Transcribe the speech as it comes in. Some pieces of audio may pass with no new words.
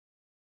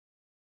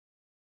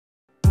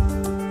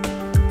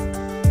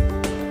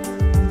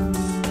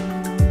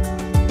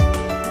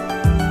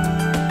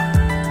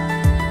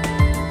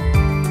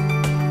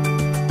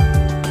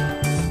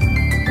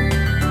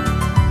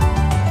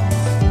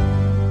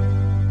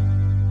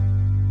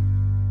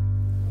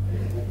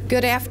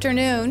Good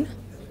afternoon,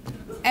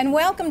 and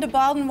welcome to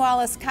Baldwin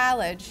Wallace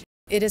College.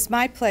 It is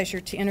my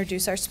pleasure to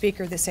introduce our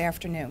speaker this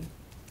afternoon.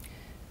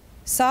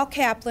 Saul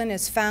Kaplan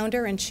is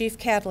founder and chief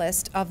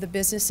catalyst of the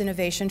Business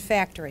Innovation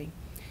Factory.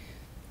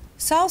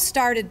 Saul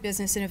started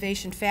Business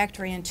Innovation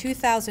Factory in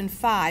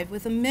 2005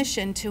 with a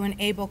mission to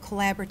enable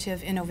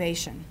collaborative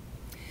innovation.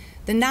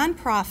 The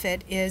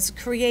nonprofit is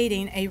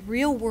creating a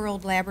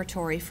real-world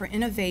laboratory for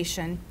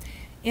innovators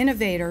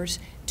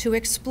to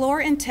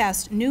explore and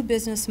test new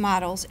business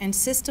models and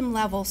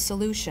system-level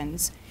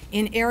solutions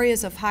in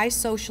areas of high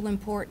social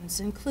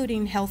importance,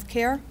 including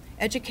healthcare,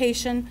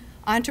 education,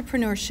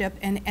 entrepreneurship,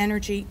 and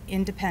energy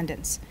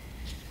independence.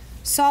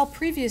 Saul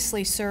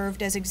previously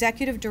served as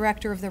executive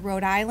director of the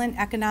Rhode Island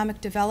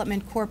Economic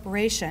Development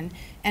Corporation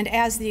and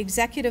as the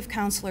executive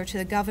counselor to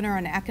the governor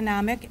on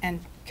economic and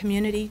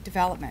community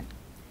development.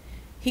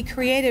 He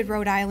created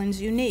Rhode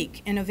Island's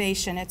unique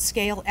innovation at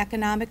scale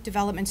economic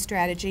development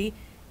strategy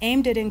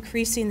aimed at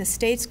increasing the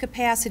state's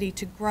capacity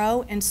to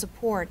grow and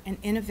support an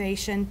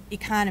innovation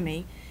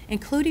economy,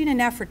 including an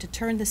effort to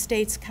turn the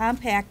state's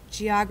compact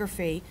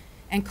geography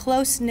and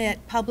close-knit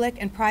public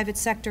and private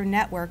sector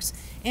networks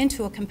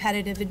into a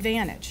competitive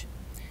advantage.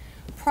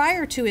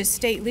 Prior to his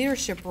state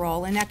leadership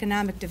role in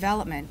economic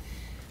development,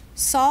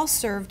 Saul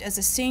served as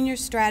a senior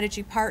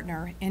strategy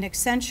partner in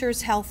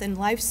Accenture's health and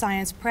life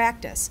science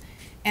practice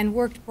and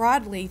worked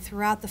broadly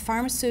throughout the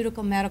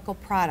pharmaceutical, medical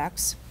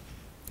products,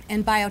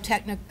 and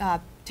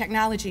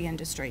biotechnology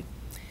industry.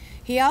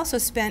 He also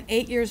spent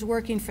 8 years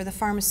working for the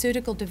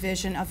pharmaceutical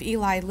division of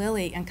Eli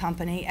Lilly and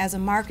Company as a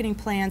marketing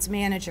plans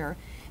manager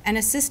and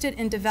assisted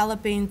in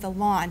developing the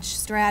launch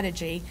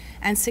strategy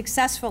and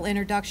successful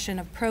introduction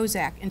of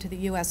Prozac into the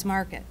U.S.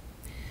 market.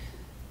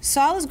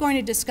 Saul is going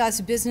to discuss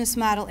business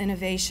model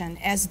innovation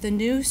as the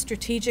new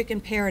strategic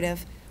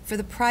imperative for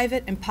the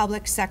private and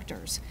public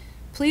sectors.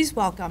 Please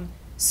welcome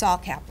Saul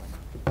Kaplan.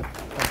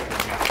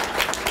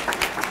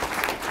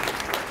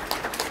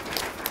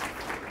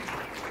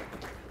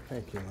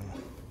 Thank you.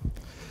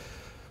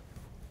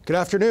 Good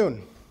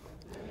afternoon.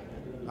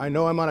 I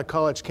know I'm on a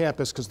college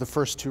campus because the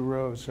first two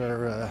rows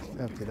are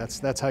empty.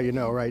 That's how you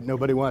know, right?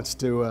 Nobody wants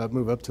to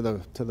move up to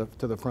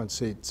the front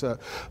seats.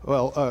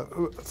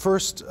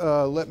 First,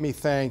 let me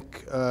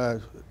thank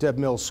Deb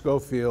Mills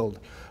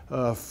Schofield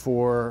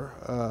for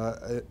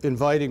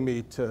inviting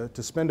me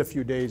to spend a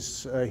few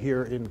days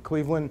here in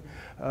Cleveland.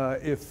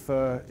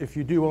 If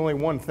you do only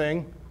one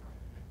thing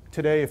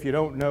today, if you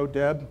don't know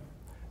Deb,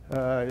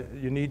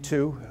 you need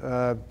to.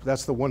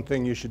 That's the one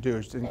thing you should do.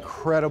 It's an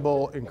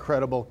incredible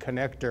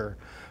connector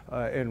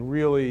and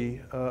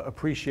really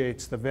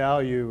appreciates the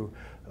value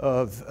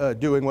of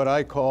doing what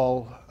I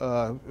call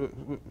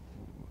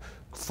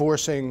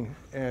forcing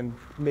and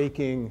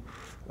making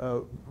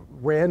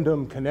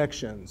random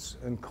connections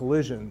and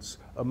collisions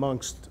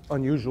amongst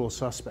unusual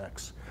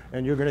suspects.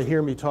 And you're going to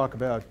hear me talk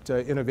about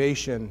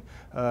innovation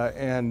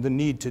and the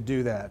need to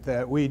do that,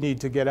 that we need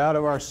to get out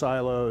of our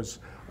silos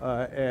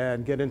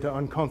and get into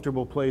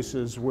uncomfortable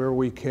places where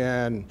we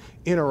can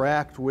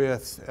interact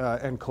with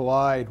and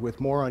collide with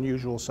more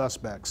unusual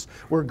suspects.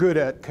 We're good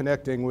at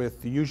connecting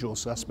with the usual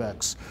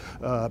suspects,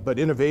 but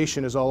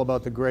innovation is all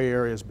about the gray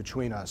areas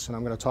between us, and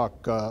I'm going to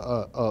talk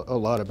a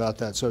lot about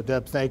that. So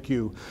Deb, thank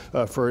you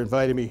for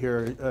inviting me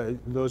here.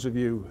 Those of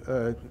you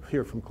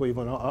here from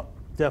Cleveland,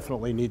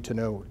 definitely need to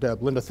know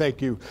Deb. Linda,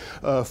 thank you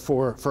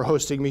for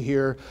hosting me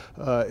here.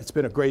 It's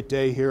been a great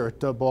day here at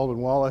Baldwin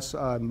Wallace.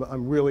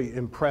 I'm really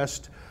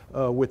impressed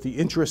with the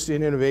interest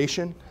in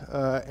innovation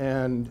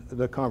and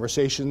the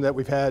conversation that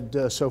we've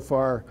had so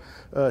far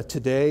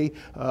today.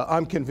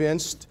 I'm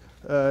convinced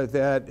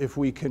that if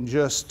we can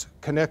just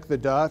connect the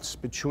dots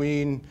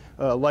between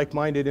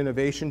like-minded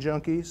innovation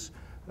junkies,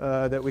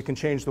 that we can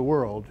change the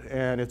world.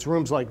 And it's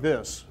rooms like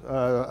this.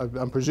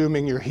 I'm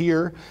presuming you're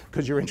here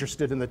because you're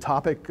interested in the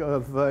topic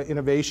of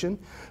innovation,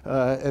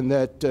 and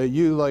that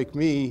you, like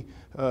me,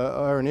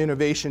 are an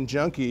innovation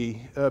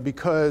junkie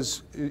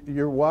because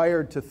you're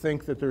wired to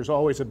think that there's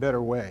always a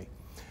better way.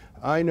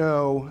 I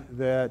know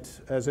that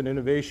as an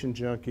innovation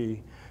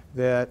junkie,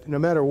 that no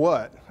matter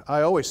what,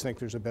 I always think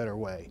there's a better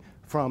way.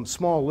 From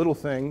small little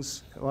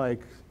things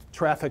like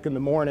traffic in the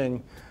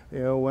morning,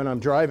 when I'm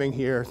driving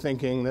here,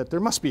 thinking that there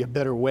must be a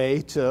better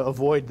way to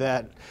avoid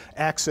that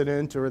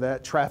accident or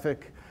that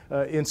traffic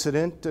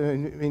incident. I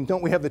mean,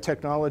 don't we have the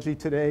technology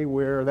today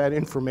where that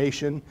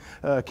information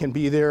can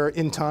be there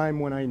in time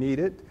when I need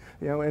it?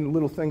 And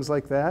little things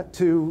like that,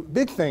 to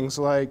big things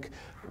like,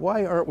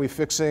 why aren't we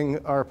fixing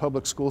our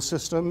public school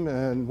system?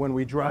 And when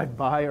we drive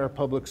by our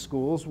public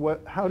schools,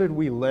 how did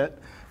we let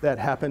that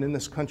happen in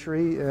this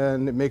country?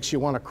 And it makes you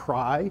want to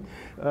cry.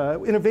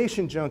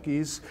 Innovation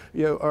junkies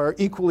are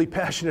equally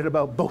passionate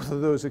about both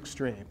of those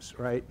extremes,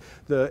 right?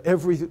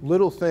 Every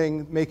little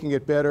thing, making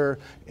it better,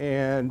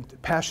 and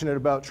passionate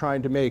about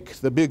trying to make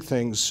the big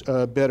things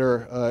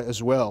better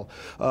as well.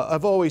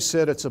 I've always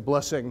said it's a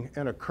blessing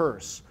and a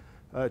curse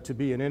to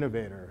be an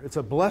innovator. It's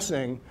a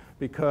blessing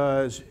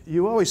because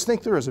you always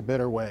think there is a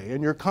better way,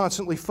 and you're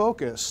constantly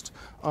focused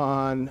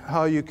on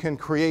how you can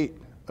create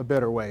a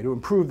better way, to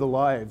improve the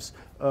lives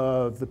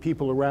of the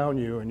people around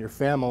you and your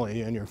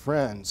family and your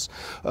friends.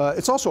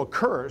 It's also a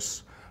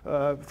curse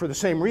for the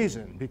same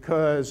reason,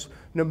 because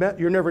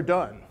you're never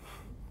done.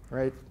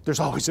 Right? There's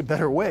always a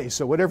better way.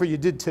 So whatever you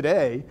did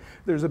today,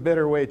 there's a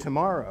better way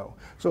tomorrow.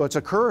 So it's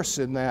a curse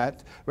in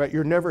that, right?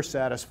 You're never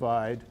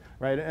satisfied,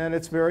 right? And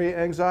it's very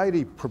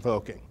anxiety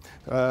provoking.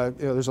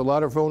 There's a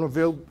lot of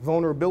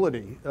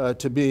vulnerability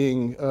to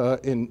being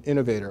an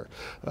innovator.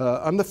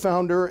 I'm the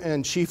founder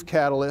and chief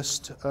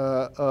catalyst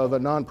of a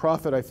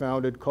nonprofit I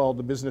founded called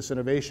the Business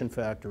Innovation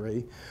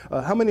Factory.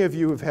 How many of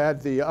you have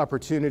had the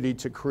opportunity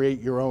to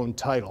create your own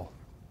title?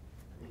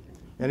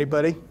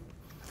 Anybody?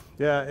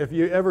 Yeah, if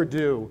you ever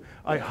do,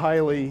 I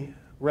highly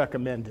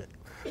recommend it.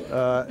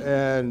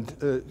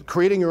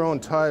 Creating your own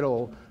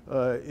title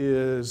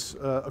is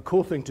a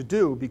cool thing to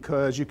do,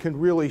 because you can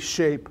really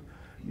shape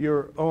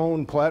your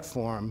own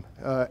platform,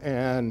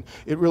 and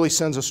it really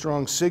sends a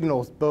strong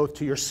signal both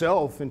to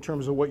yourself in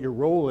terms of what your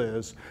role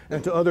is,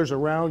 and to others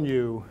around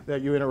you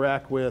that you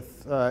interact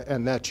with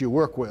and that you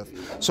work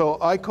with. So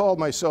I call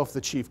myself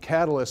the chief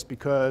catalyst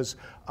because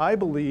I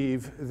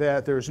believe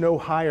that there's no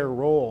higher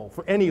role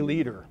for any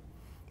leader.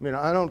 I mean,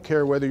 I don't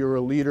care whether you're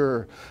a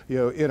leader,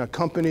 in a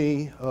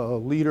company, a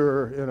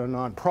leader in a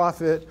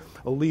nonprofit,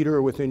 a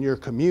leader within your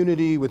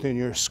community, within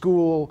your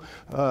school.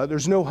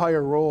 There's no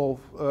higher role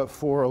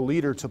for a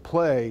leader to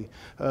play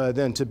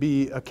than to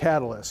be a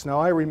catalyst. Now,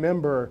 I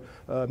remember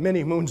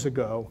many moons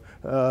ago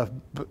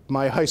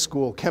my high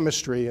school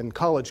chemistry and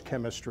college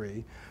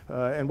chemistry.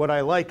 And what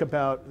I like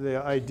about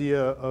the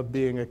idea of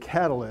being a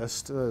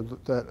catalyst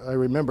that I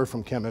remember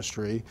from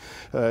chemistry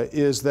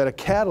is that a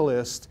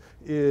catalyst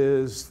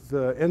is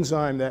the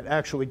enzyme that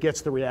actually gets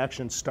the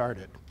reaction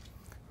started,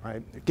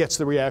 right? It gets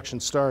the reaction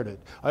started.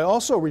 I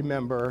also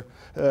remember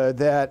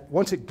that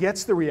once it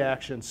gets the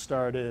reaction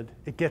started,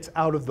 it gets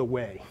out of the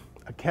way.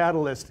 A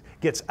catalyst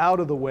gets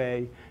out of the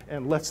way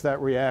and lets that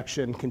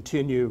reaction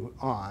continue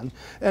on.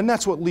 And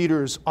that's what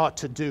leaders ought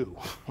to do,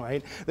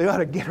 right? They ought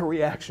to get a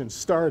reaction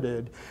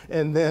started,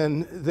 and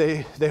then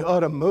they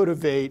ought to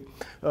motivate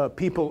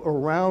people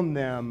around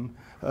them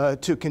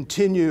to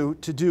continue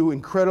to do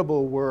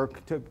incredible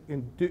work, to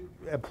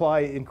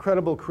apply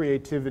incredible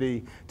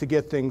creativity to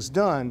get things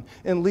done,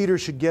 and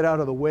leaders should get out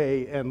of the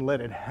way and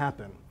let it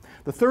happen.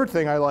 The third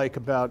thing I like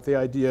about the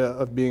idea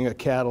of being a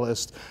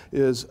catalyst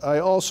is I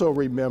also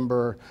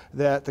remember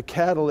that the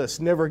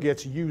catalyst never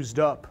gets used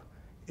up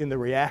in the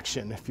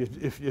reaction.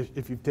 If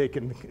you've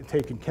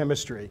taken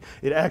chemistry,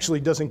 it actually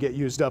doesn't get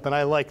used up, and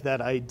I like that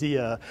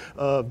idea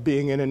of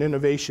being in an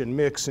innovation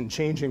mix and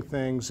changing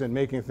things and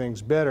making things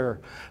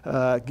better,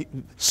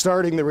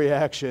 starting the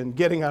reaction,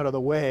 getting out of the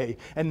way,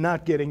 and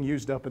not getting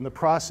used up in the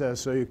process,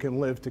 so you can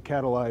live to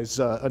catalyze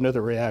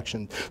another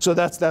reaction. So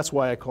that's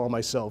why I call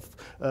myself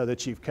the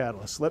chief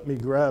catalyst. Let me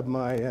grab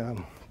my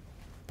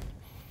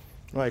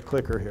my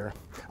clicker here.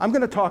 I'm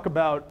going to talk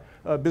about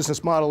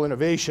business model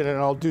innovation, and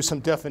I'll do some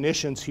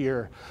definitions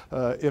here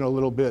in a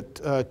little bit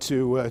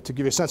to give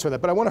you a sense of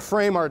that. But I want to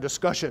frame our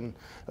discussion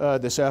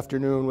this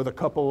afternoon with a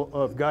couple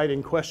of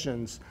guiding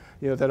questions,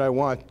 that I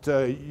want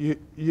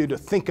you to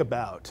think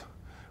about.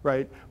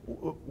 Right?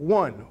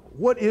 One,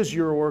 what is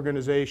your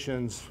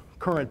organization's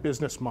current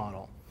business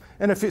model?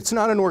 And if it's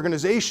not an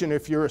organization,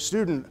 if you're a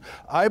student,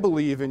 I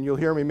believe, and you'll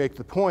hear me make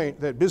the point,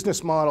 that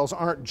business models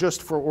aren't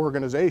just for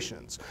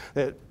organizations,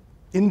 that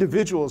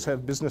individuals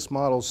have business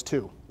models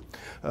too.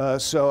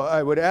 So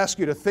I would ask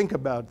you to think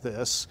about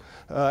this,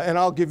 and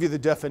I'll give you the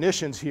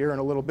definitions here in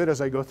a little bit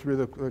as I go through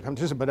the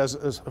competition, but as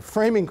a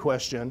framing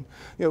question,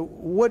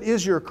 what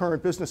is your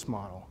current business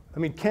model? I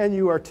mean, can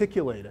you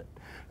articulate it?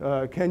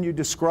 Can you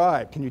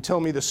describe, can you tell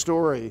me the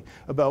story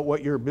about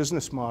what your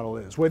business model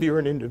is? Whether you're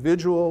an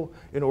individual,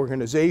 an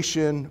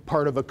organization,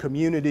 part of a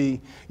community,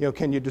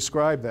 can you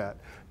describe that?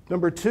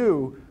 Number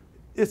two,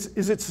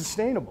 is it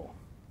sustainable?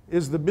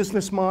 Is the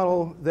business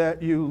model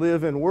that you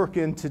live and work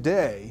in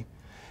today,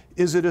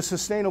 is it a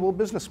sustainable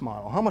business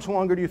model? How much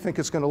longer do you think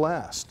it's going to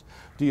last?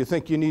 Do you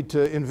think you need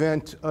to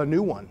invent a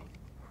new one?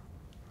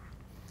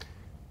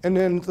 And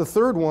then the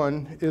third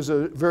one is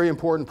a very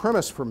important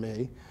premise for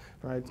me,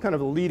 right? It's kind of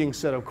a leading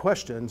set of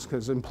questions,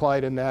 because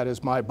implied in that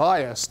is my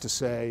bias to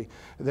say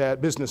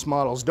that business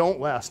models don't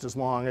last as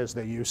long as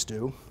they used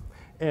to,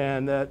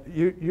 and that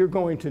you're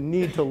going to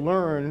need to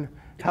learn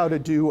how to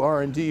do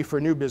R&D for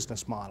new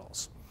business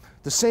models.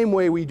 The same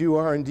way we do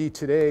R&D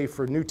today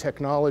for new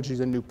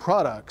technologies and new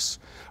products,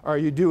 are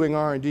you doing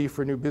R&D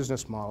for new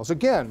business models?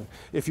 Again,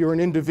 if you're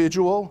an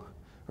individual,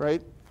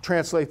 right,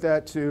 translate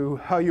that to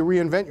how you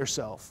reinvent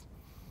yourself,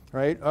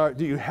 right?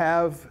 Do you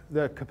have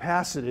the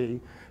capacity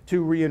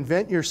to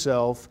reinvent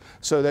yourself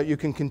so that you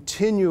can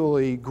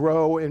continually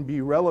grow and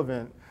be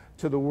relevant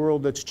to the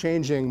world that's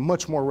changing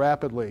much more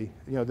rapidly,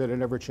 than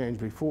it ever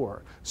changed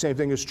before? Same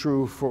thing is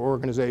true for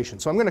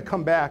organizations. So I'm going to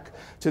come back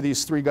to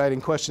these three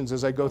guiding questions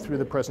as I go through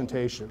the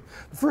presentation.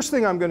 The first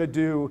thing I'm going to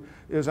do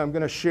is I'm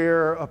going to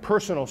share a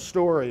personal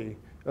story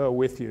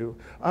with you.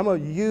 I'm a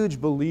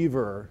huge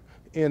believer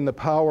in the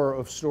power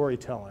of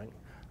storytelling.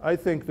 I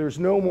think there's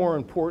no more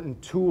important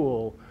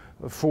tool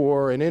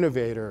for an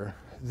innovator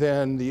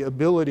than the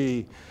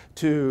ability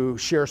to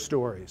share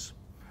stories.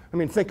 I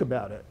mean, think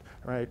about it,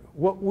 right?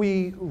 What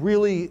we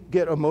really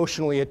get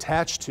emotionally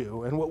attached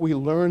to and what we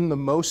learn the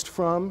most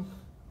from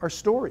are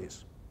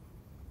stories.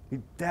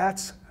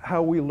 That's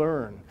how we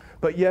learn.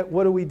 But yet,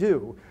 what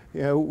do?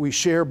 You know, we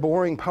share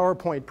boring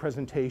PowerPoint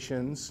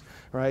presentations,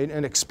 right,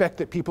 and expect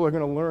that people are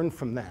going to learn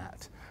from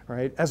that,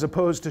 right, as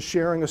opposed to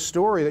sharing a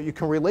story that you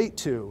can relate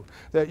to,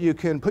 that you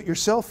can put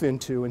yourself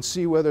into and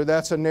see whether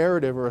that's a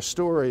narrative or a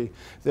story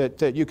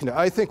that you can.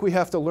 I think we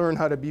have to learn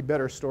how to be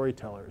better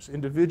storytellers.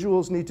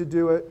 Individuals need to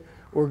do it.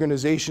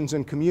 Organizations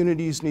and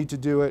communities need to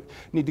do it,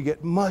 need to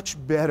get much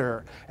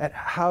better at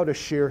how to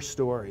share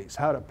stories,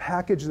 how to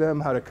package them,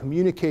 how to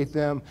communicate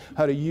them,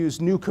 how to use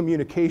new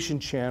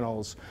communication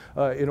channels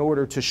in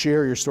order to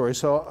share your story.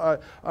 So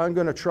I'm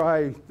going to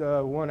try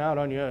one out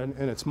on you, and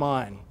it's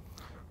mine.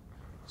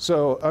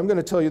 So I'm going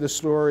to tell you the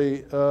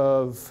story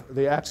of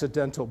the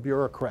accidental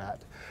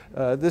bureaucrat.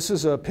 This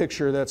is a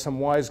picture that some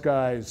wise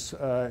guys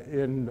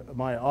in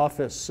my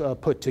office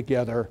put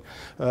together.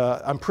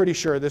 I'm pretty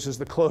sure this is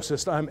the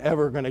closest I'm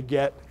ever going to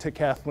get to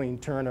Kathleen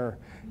Turner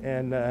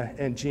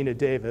and Gina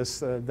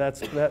Davis.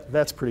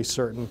 That's pretty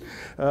certain.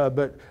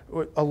 But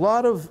a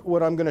lot of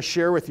what I'm going to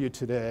share with you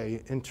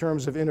today in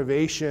terms of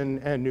innovation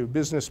and new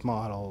business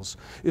models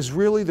is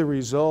really the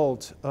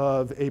result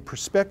of a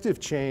perspective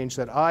change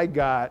that I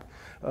got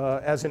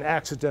as an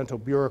accidental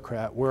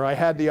bureaucrat, where I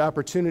had the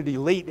opportunity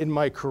late in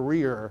my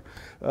career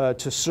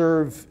to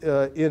serve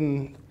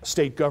in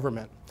state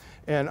government.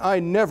 And I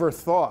never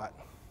thought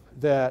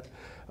that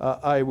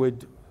I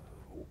would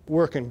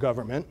work in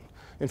government.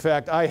 In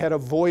fact, I had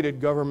avoided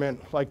government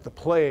like the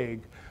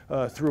plague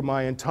through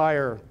my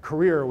entire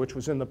career, which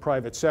was in the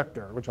private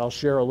sector, which I'll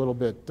share a little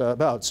bit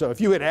about. So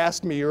if you had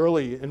asked me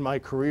early in my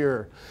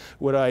career,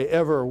 would I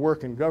ever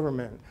work in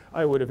government,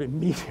 I would have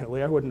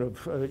immediately, I wouldn't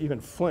have even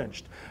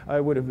flinched.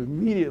 I would have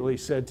immediately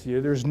said to you,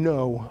 there's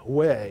no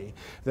way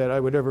that I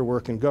would ever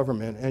work in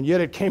government. And yet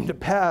it came to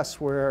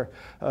pass where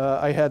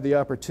I had the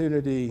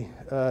opportunity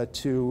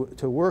to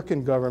work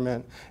in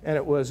government, and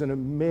it was an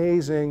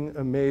amazing,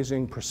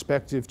 amazing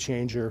perspective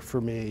changer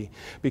for me,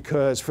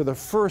 because for the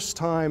first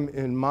time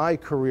in my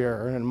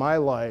career and in my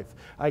life,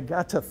 I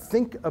got to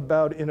think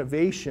about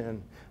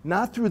innovation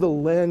not through the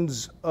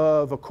lens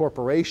of a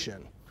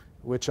corporation,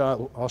 which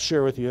I'll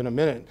share with you in a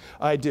minute,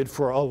 I did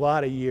for a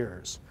lot of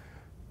years.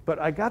 But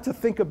I got to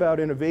think about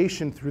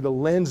innovation through the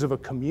lens of a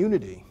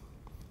community,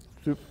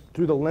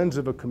 through the lens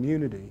of a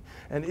community.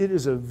 And it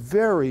is a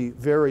very,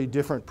 very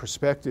different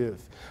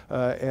perspective.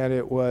 And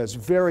it was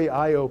very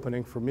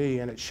eye-opening for me,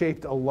 and it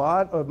shaped a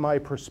lot of my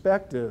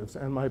perspectives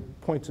and my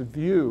points of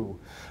view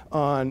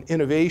on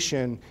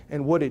innovation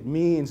and what it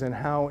means and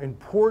how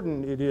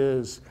important it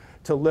is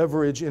to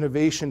leverage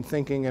innovation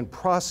thinking and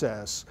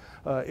process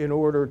in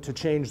order to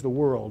change the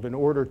world, in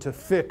order to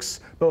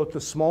fix both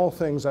the small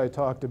things I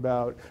talked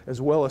about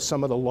as well as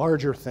some of the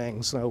larger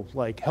things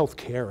like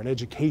healthcare and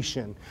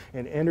education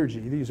and energy.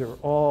 These are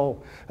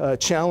all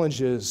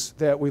challenges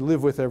that we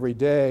live with every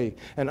day.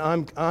 And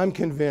I'm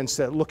convinced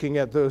that looking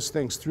at those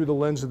things through the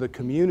lens of the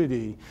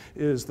community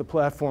is the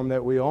platform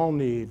that we all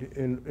need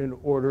in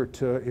order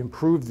to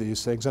improve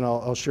these things. And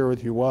I'll share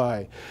with you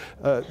why.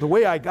 The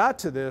way I got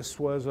to this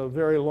was a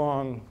very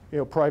long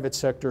private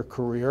sector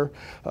career.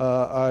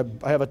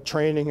 I have a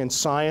training in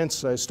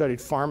science. I studied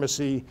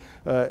pharmacy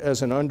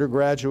as an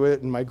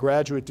undergraduate, and my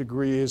graduate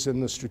degree is in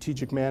the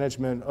strategic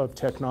management of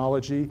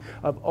technology.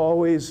 I've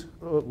always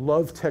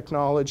loved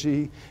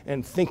technology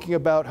and thinking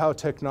about how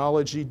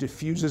technology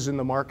diffuses in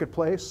the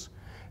marketplace.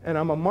 And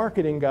I'm a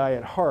marketing guy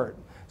at heart.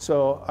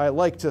 So I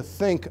like to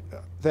think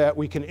that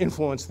we can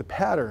influence the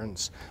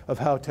patterns of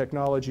how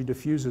technology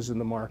diffuses in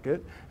the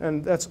market.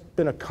 And that's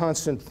been a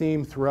constant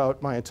theme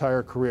throughout my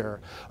entire career.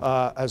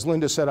 As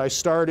Linda said, I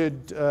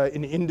started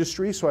in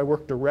industry, so I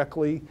worked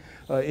directly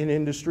in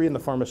industry, in the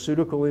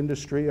pharmaceutical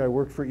industry. I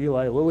worked for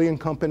Eli Lilly and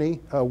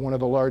Company, one of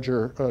the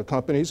larger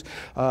companies.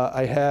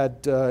 I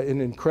had an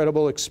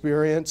incredible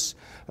experience.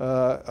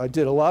 I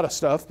did a lot of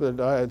stuff, but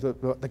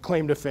the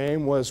claim to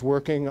fame was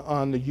working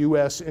on the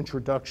US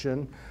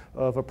introduction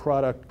of a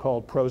product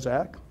called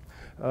Prozac,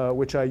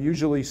 which I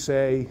usually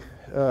say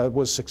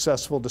was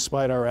successful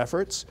despite our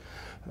efforts.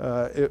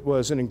 It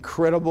was an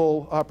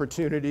incredible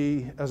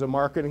opportunity as a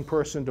marketing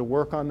person to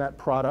work on that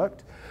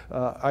product.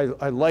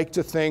 I like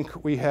to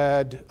think we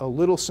had a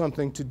little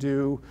something to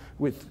do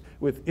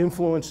with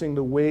influencing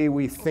the way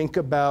we think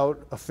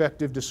about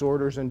affective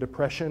disorders and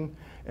depression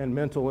and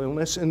mental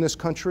illness in this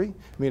country.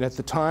 I mean, at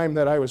the time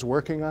that I was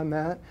working on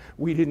that,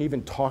 we didn't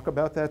even talk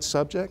about that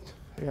subject.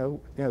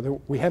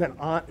 We had an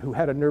aunt who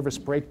had a nervous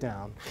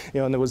breakdown,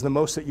 and that was the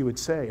most that you would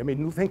say. I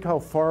mean, think how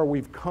far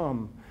we've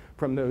come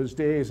from those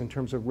days in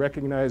terms of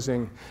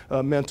recognizing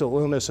mental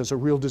illness as a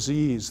real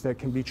disease that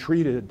can be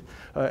treated,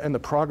 and the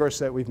progress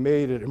that we've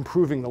made at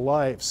improving the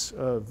lives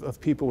of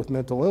people with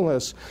mental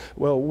illness.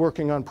 Well,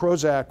 working on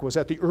Prozac was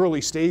at the early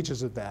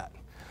stages of that.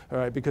 all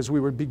right, because we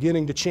were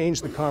beginning to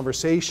change the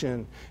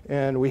conversation,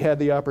 and we had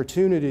the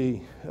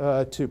opportunity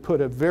to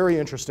put a very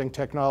interesting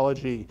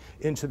technology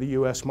into the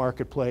US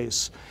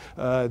marketplace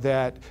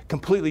that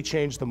completely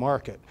changed the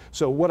market.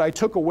 So what I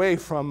took away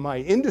from my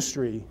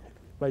industry,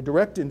 my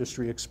direct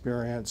industry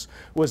experience,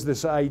 was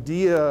this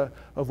idea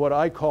of what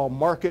I call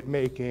market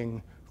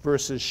making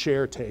versus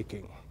share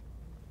taking.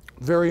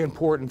 Very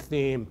important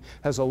theme,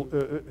 it's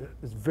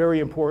very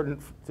important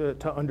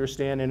to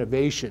understand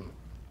innovation.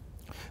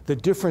 The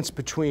difference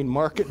between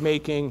market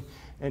making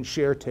and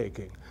share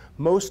taking.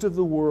 Most of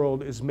the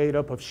world is made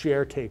up of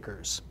share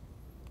takers.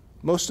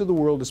 Most of the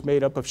world is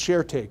made up of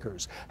share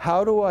takers.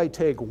 How do I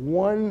take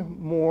one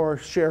more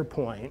share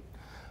point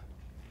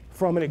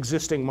from an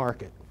existing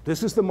market?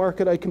 This is the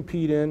market I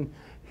compete in.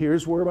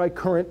 Here's where my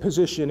current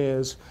position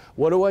is.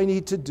 What do I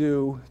need to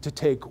do to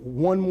take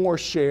one more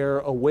share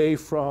away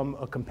from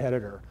a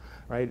competitor,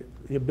 right?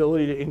 The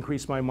ability to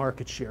increase my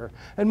market share.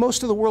 And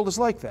most of the world is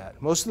like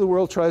that. Most of the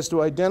world tries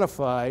to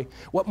identify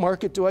what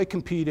market do I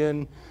compete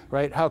in,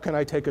 right? How can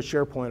I take a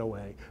share point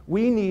away?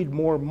 We need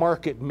more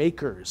market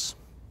makers,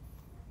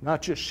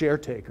 not just share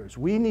takers.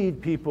 We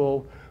need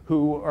people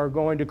who are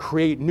going to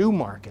create new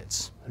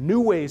markets, new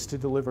ways to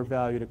deliver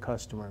value to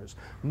customers,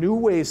 new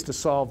ways to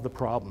solve the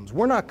problems.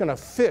 We're not going to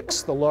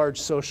fix the large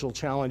social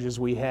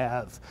challenges we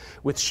have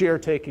with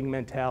share-taking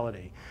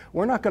mentality.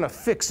 We're not going to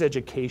fix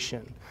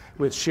education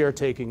with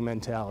share-taking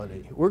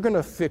mentality. We're going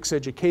to fix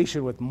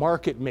education with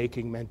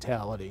market-making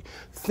mentality,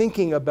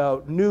 thinking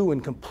about new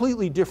and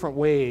completely different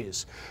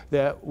ways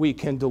that we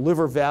can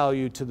deliver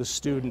value to the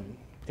student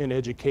in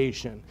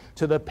education,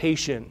 to the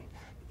patient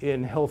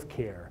in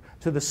healthcare,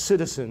 to the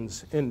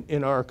citizens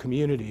in our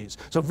communities.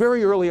 So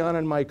very early on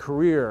in my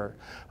career,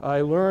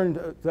 I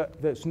learned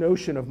this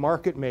notion of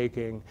market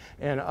making,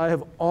 and I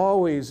have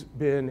always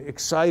been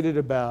excited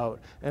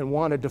about and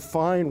wanted to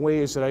find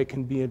ways that I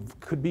could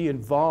be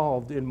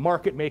involved in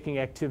market making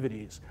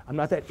activities. I'm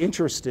not that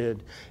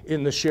interested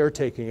in the share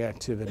taking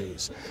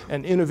activities.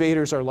 And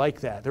innovators are like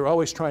that. They're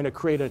always trying to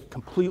create a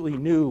completely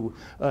new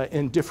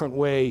and different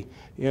way,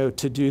 to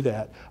do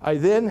that. I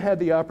then had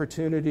the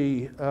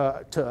opportunity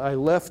I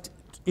left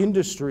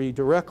industry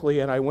directly,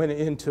 and I went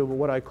into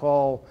what I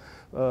call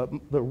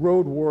the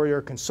road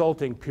warrior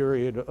consulting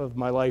period of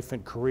my life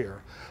and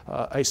career.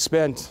 I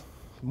spent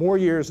more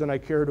years than I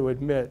care to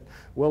admit,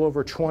 well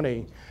over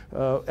 20,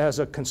 as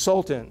a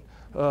consultant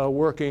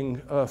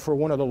working for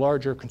one of the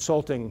larger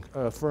consulting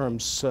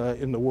firms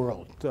in the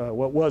world,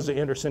 what was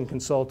Anderson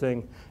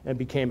Consulting and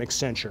became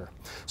Accenture.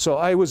 So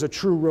I was a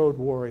true road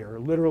warrior,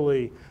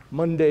 literally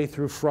Monday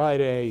through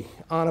Friday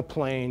on a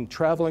plane,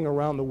 traveling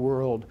around the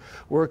world,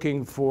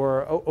 working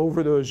for,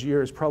 over those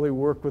years, probably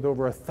worked with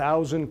over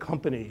 1,000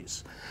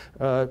 companies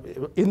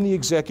in the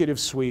executive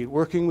suite,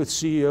 working with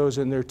CEOs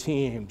and their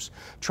teams,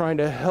 trying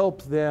to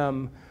help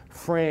them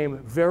frame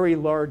very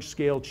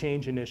large-scale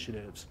change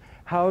initiatives.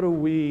 How do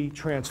we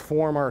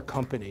transform our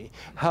company?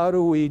 How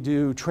do we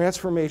do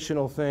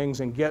transformational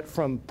things and get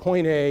from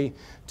point A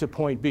to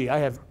point B? I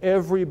have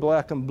every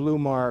black and blue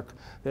mark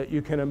that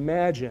you can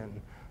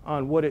imagine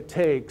on what it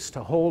takes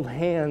to hold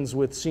hands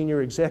with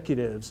senior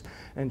executives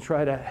and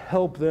try to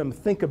help them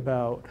think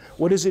about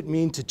what does it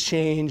mean to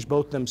change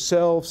both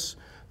themselves,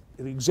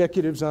 the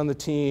executives on the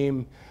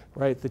team,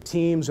 right, the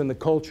teams and the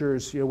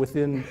cultures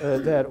within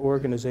that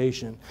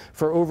organization.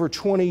 For over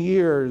 20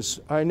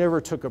 years, I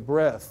never took a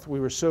breath. We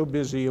were so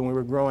busy and we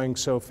were growing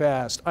so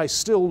fast. I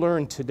still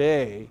learn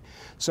today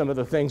some of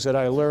the things that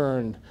I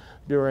learned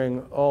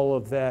during all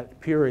of that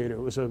period. It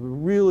was a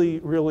really,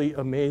 really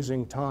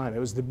amazing time. It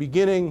was the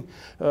beginning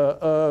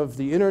of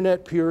the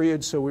internet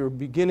period, so we were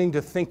beginning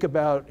to think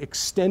about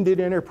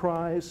extended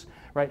enterprise,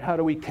 right? How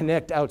do we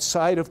connect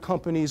outside of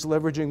companies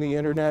leveraging the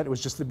internet? It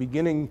was just the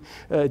beginning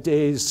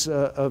days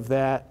of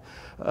that.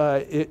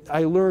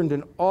 I learned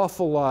an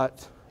awful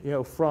lot,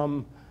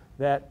 from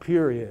that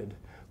period.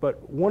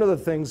 But one of the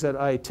things that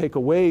I take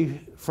away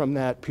from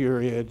that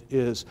period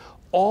is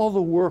all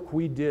the work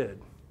we did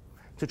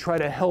to try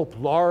to help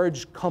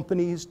large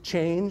companies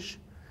change,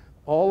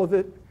 all of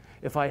it.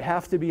 If I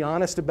have to be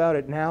honest about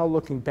it now,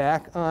 looking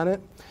back on it,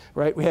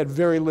 right, we had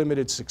very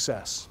limited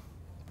success.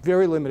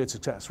 Very limited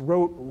success.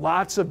 Wrote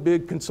lots of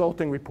big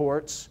consulting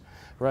reports,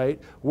 right?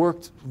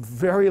 Worked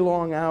very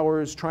long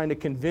hours trying to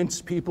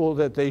convince people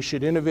that they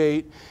should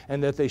innovate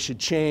and that they should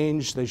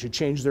change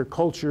their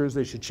cultures,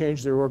 they should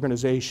change their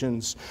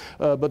organizations.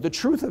 But the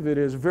truth of it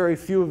is very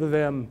few of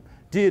them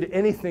did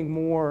anything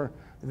more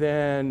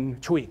than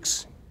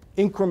tweaks,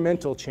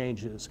 incremental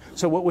changes.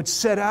 So what would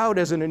set out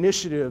as an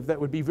initiative that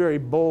would be very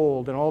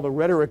bold, and all the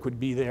rhetoric would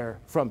be there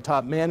from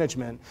top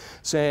management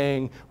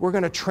saying, we're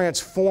going to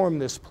transform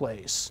this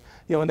place.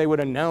 And they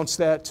would announce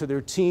that to their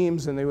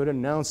teams, and they would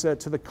announce that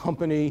to the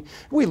company.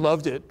 We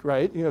loved it,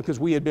 right? Because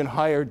we had been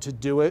hired to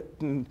do it,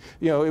 and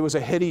it was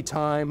a heady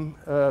time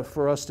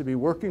for us to be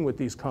working with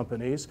these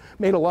companies.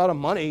 Made a lot of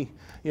money,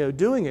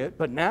 doing it.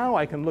 But now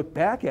I can look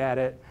back at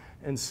it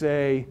and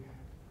say,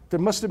 there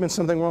must have been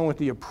something wrong with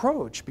the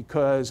approach,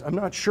 because I'm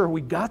not sure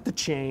we got the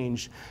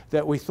change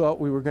that we thought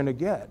we were going to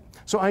get.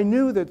 So I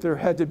knew that there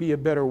had to be a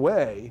better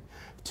way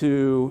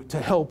to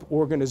help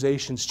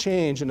organizations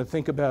change and to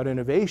think about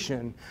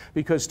innovation,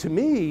 because to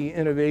me,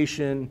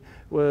 innovation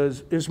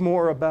is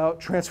more about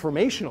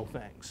transformational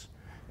things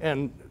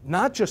and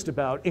not just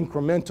about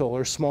incremental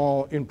or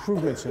small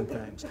improvements in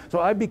things. So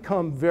I've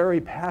become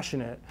very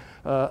passionate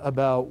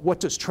about what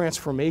does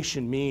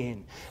transformation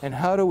mean, and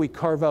how do we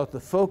carve out the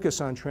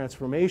focus on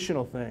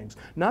transformational things.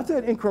 Not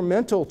that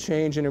incremental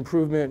change and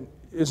improvement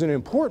isn't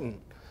important.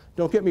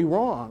 Don't get me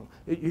wrong.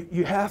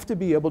 You have to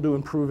be able to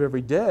improve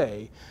every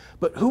day.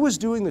 But who is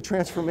doing the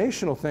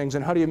transformational things,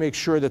 and how do you make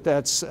sure that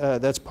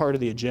that's part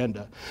of the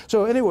agenda?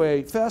 So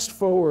anyway, fast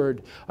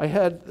forward, I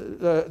had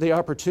the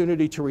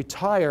opportunity to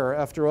retire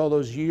after all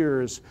those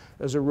years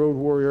as a road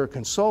warrior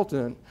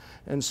consultant.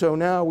 And so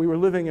now we were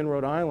living in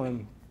Rhode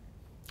Island.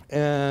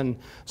 And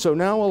so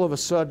now all of a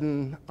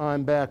sudden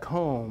I'm back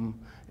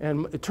home.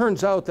 And it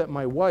turns out that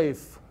my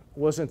wife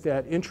wasn't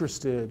that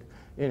interested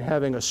in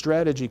having a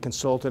strategy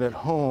consultant at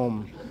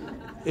home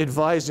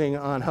advising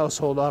on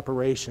household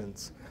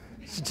operations.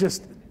 She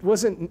just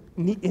wasn't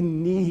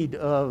in need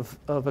of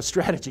a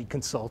strategy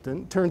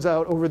consultant. Turns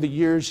out over the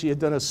years she had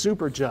done a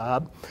super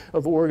job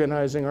of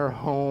organizing our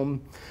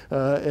home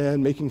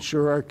and making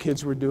sure our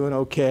kids were doing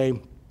okay.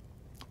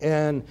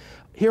 And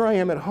here I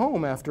am at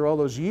home after all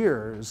those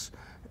years,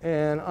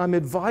 and I'm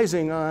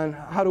advising on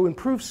how to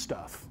improve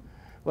stuff,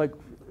 like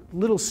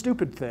little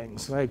stupid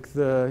things, like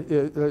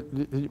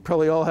you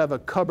probably all have a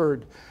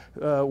cupboard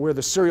where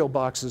the cereal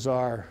boxes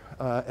are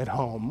at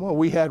home. Well,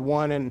 we had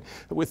one, and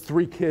with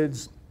 3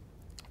 kids,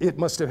 it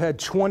must have had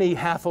 20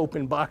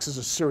 half-open boxes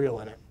of cereal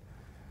in it.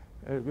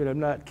 I mean, I'm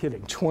not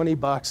kidding, 20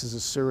 boxes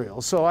of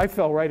cereal. So I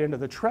fell right into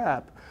the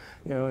trap,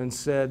 and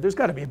said, there's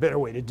got to be a better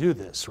way to do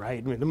this,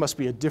 right? I mean, there must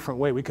be a different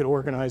way we could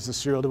organize the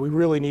cereal. Do we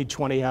really need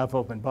 20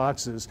 half-open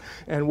boxes?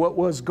 And what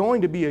was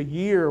going to be a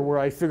year where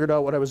I figured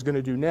out what I was going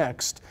to do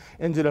next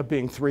ended up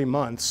being 3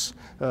 months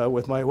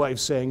with my wife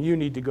saying, you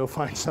need to go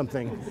find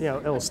something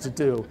else to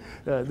do.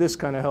 This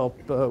kind of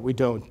help we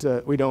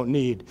don't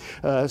need.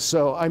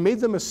 So I made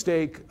the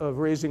mistake of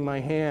raising my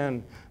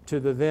hand to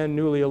the then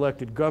newly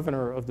elected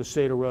governor of the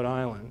state of Rhode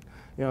Island.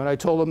 And I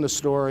told him the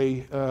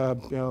story,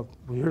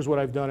 here's what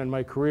I've done in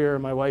my career.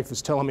 My wife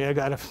is telling me I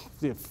got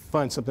to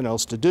find something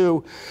else to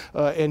do.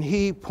 And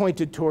he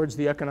pointed towards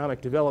the Economic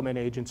Development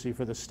Agency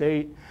for the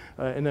state,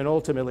 and then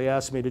ultimately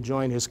asked me to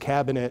join his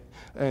cabinet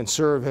and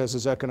serve as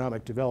his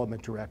economic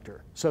development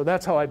director. So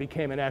that's how I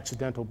became an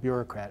accidental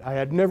bureaucrat. I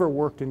had never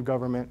worked in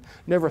government,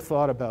 never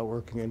thought about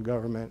working in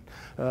government,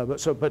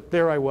 but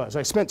there I was.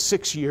 I spent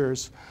 6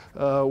 years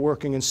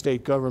working in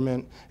state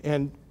government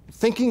and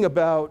thinking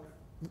about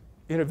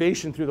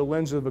innovation through the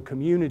lens of a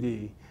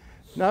community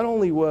not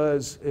only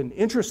was an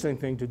interesting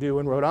thing to do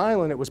in Rhode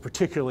Island, it was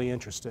particularly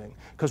interesting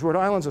because Rhode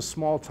Island's a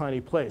small,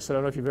 tiny place. I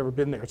don't know if you've ever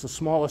been there. It's the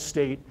smallest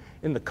state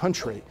in the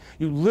country.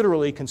 You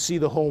literally can see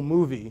the whole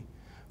movie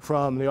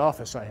from the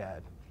office I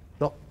had.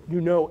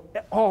 You know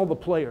all the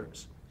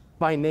players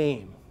by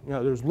name.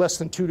 There's less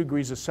than 2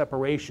 degrees of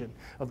separation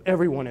of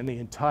everyone in the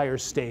entire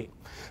state.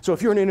 So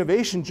if you're an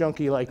innovation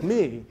junkie like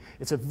me,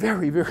 it's a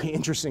very, very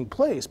interesting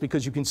place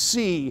because you can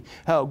see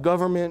how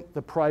government,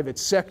 the private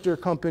sector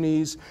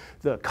companies,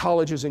 the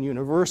colleges and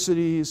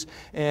universities,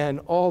 and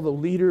all the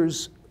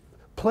leaders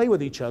play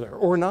with each other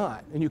or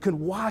not. And you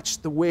can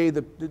watch the way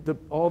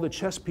all the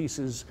chess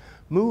pieces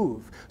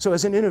move. So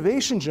as an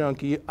innovation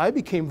junkie, I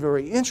became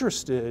very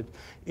interested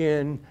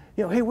in,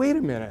 hey, wait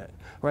a minute.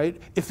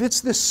 Right? If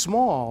it's this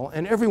small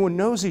and everyone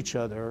knows each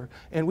other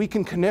and we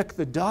can connect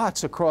the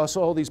dots across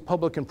all these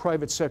public and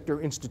private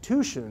sector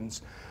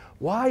institutions,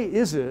 why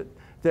is it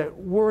that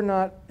we're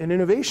not an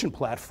innovation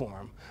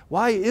platform?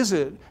 Why is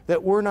it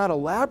that we're not a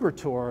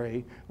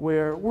laboratory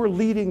where we're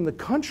leading the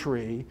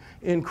country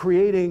in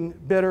creating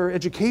better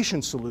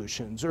education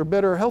solutions or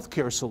better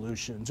healthcare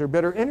solutions or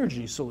better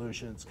energy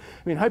solutions?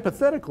 I mean,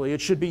 hypothetically,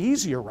 it should be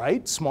easier,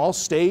 right? Small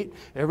state,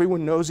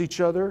 everyone knows each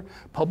other,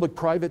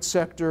 public-private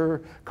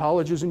sector,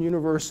 colleges and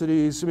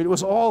universities. I mean, it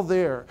was all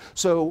there.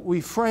 So we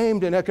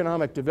framed an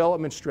economic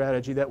development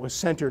strategy that was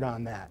centered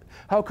on that.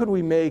 How could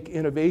we make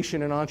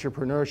innovation and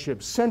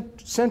entrepreneurship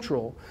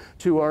central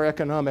to our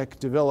economic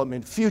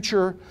development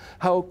future?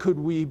 How could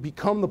we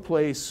become the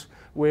place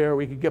where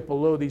we could get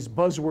below these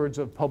buzzwords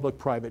of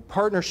public-private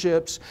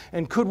partnerships?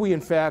 And could we,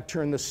 in fact,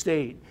 turn the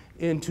state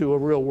into a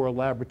real-world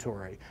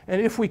laboratory?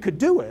 And if we could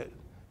do it,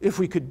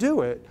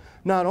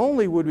 not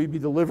only would we be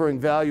delivering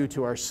value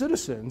to our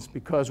citizens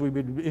because we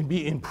would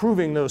be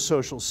improving those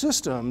social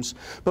systems,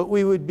 but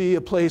we would be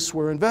a place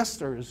where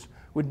investors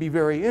would be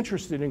very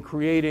interested in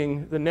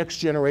creating the next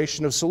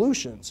generation of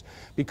solutions.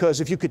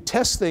 Because if you could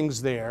test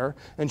things there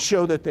and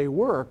show that they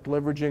worked,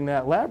 leveraging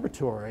that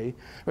laboratory,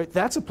 right,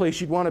 that's a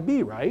place you'd want to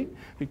be, right?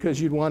 Because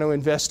you'd want to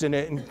invest in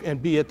it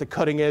and be at the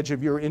cutting edge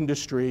of your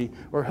industry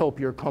or help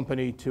your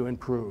company to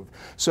improve.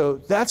 So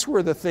that's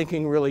where the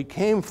thinking really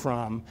came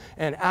from.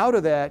 And out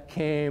of that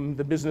came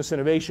the Business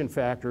Innovation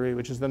Factory,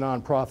 which is the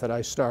nonprofit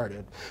I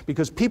started.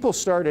 Because people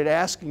started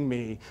asking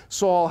me,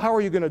 Saul, how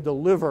are you going to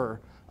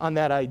deliver on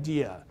that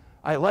idea?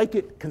 I like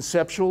it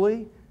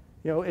conceptually,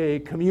 a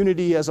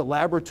community as a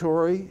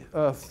laboratory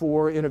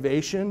for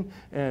innovation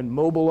and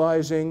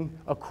mobilizing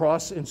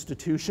across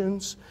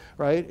institutions,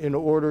 right, in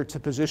order to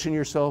position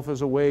yourself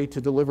as a way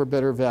to deliver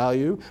better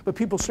value. But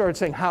people started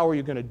saying, how are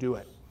you going to do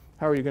it?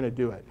 How are you going to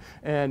do it?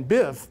 And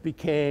BIF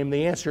became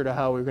the answer to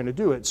how we were going to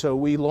do it. So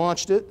we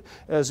launched it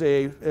as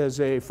a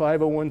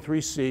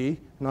 501(c)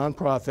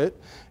 nonprofit,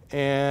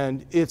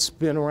 and it's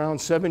been around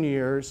 7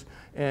 years.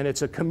 And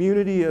it's a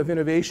community of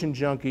innovation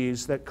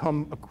junkies that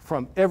come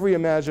from every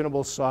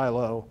imaginable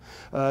silo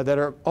that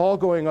are all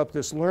going up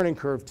this learning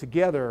curve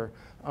together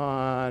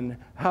on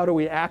how do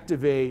we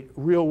activate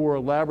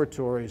real-world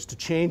laboratories to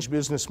change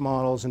business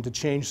models and to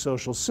change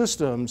social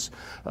systems.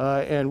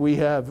 And we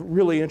have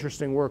really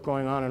interesting work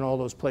going on in all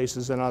those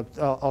places, and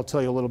I'll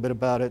tell you a little bit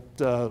about it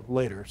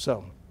later.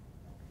 So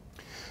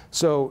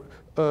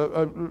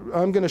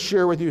I'm going to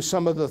share with you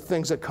some of the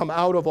things that come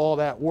out of all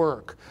that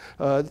work.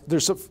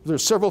 There's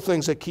several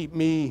things that keep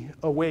me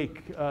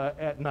awake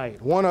at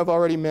night. One I've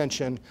already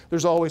mentioned,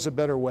 there's always a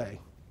better way.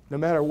 No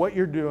matter what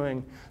you're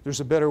doing, there's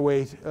a better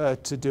way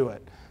to do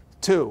it.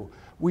 Two,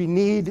 we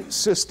need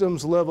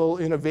systems-level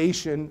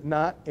innovation,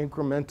 not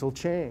incremental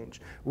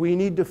change. We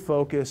need to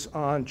focus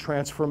on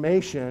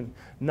transformation,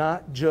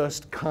 not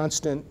just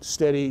constant,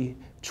 steady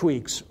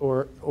tweaks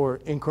or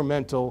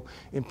incremental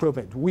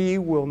improvement. We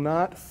will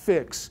not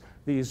fix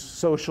these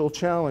social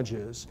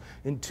challenges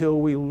until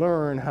we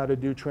learn how to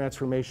do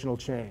transformational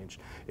change.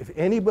 If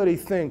anybody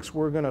thinks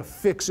we're going to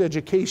fix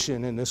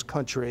education in this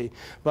country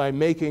by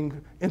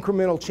making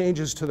incremental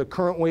changes to the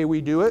current way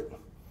we do it,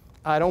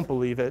 I don't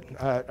believe it.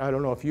 I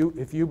don't know if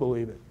you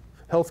believe it.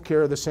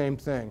 Healthcare, the same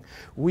thing.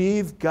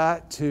 We've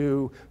got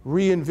to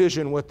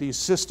re-envision what these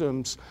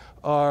systems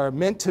are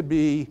meant to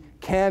be,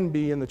 can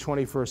be in the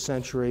 21st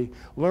century,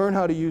 learn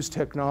how to use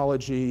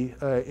technology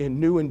in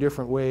new and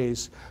different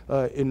ways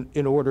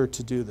in order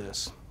to do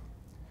this.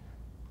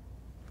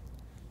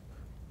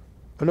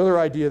 Another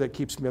idea that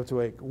keeps me up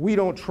awake, we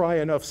don't try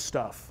enough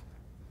stuff.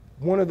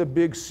 One of the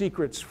big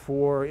secrets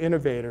for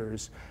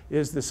innovators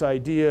is this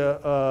idea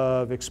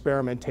of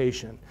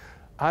experimentation.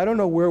 I don't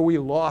know where we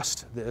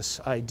lost this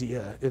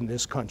idea in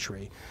this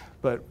country,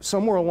 but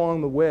somewhere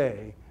along the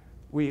way,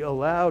 we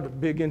allowed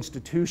big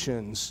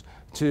institutions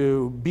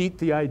to beat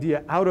the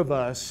idea out of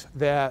us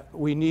that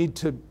we need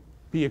to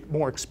be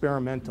more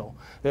experimental,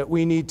 that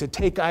we need to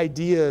take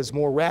ideas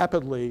more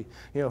rapidly,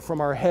 from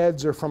our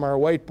heads or from our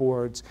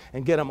whiteboards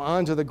and get them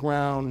onto the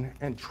ground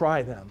and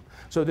try them.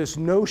 So this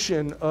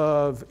notion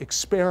of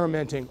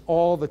experimenting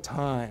all the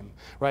time,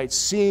 right,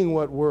 seeing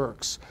what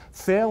works,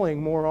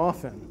 failing more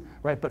often,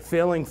 right, but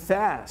failing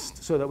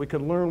fast so that we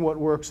can learn what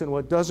works and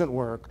what doesn't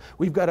work.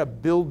 We've got to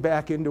build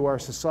back into our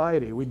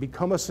society. We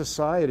become a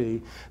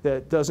society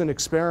that doesn't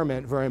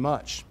experiment very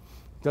much.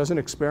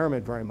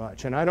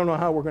 And I don't know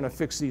how we're going to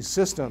fix these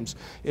systems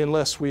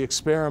unless we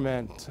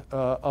experiment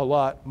a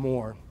lot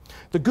more.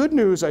 The good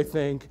news, I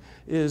think,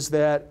 is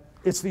that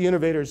it's the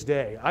innovator's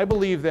day. I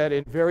believe that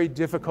in very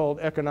difficult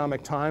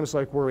economic times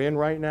like we're in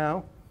right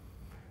now,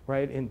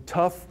 right, in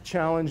tough,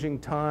 challenging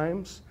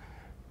times,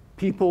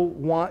 people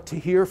want to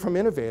hear from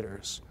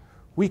innovators.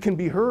 We can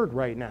be heard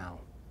right now.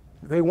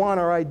 They want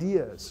our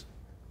ideas.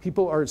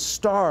 People are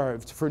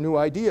starved for new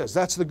ideas.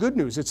 That's the good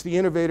news. It's the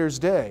innovator's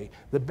day.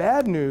 The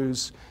bad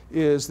news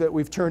is that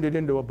we've turned it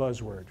into a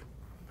buzzword.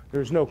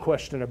 There's no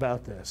question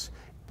about this.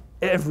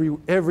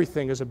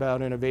 Everything is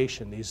about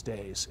innovation these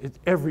days. It's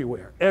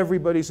everywhere.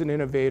 Everybody's an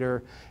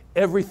innovator.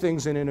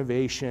 Everything's an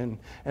innovation.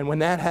 And when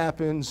that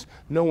happens,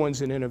 no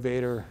one's an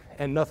innovator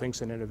and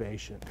nothing's an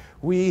innovation.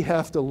 We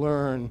have to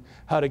learn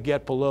how to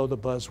get below the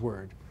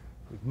buzzword.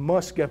 We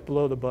must get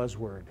below the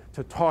buzzword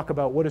to talk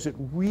about what does it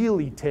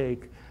really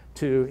take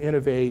to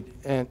innovate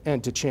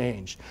and to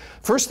change.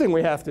 First thing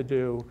we have to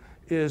do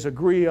is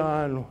agree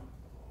on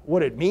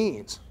what it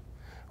means,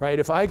 right?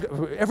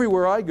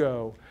 Everywhere I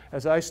go,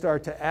 as I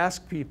start to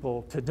ask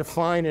people to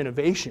define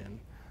innovation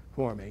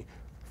for me,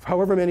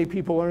 however many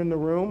people are in the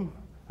room,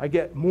 I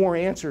get more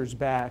answers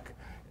back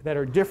that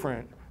are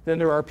different than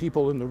there are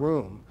people in the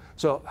room.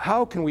 So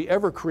how can we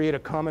ever create a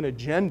common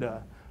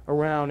agenda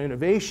around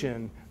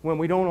innovation when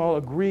we don't all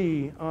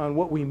agree on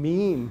what we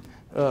mean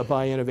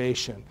by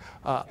innovation?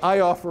 I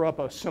offer up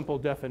a simple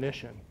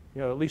definition,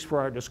 at least for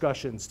our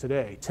discussions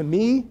today. To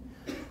me,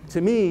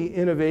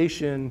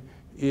 innovation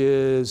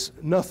is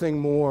nothing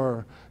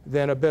more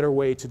than a better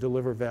way to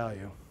deliver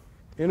value.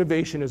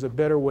 Innovation is a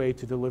better way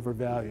to deliver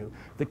value.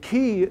 The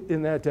key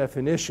in that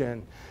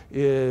definition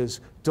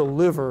is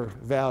deliver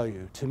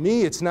value. To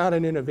me, it's not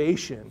an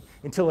innovation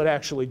until it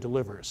actually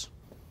delivers.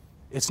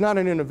 It's not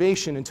an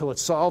innovation until it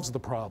solves the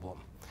problem.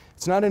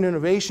 It's not an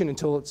innovation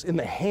until it's in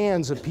the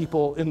hands of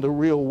people in the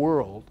real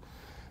world,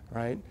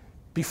 right?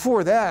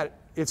 Before that,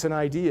 it's an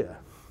idea.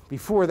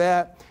 Before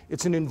that,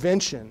 it's an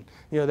invention,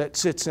 that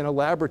sits in a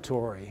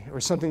laboratory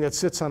or something that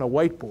sits on a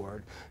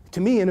whiteboard.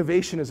 To me,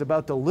 innovation is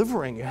about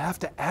delivering. You have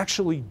to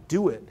actually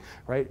do it,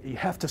 right? You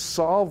have to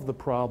solve the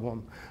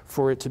problem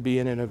for it to be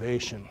an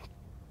innovation.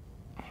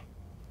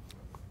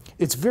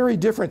 It's very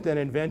different than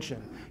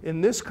invention.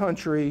 In this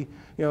country,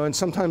 and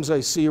sometimes I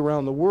see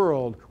around the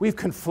world, we've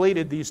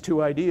conflated these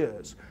two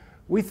ideas.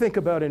 We think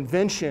about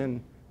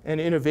invention and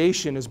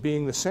innovation as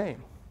being the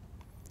same,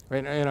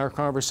 right, in our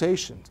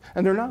conversations.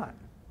 And they're not.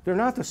 They're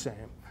not the same.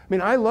 I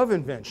mean, I love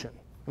invention.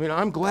 I mean,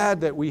 I'm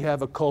glad that we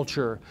have a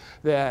culture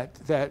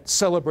that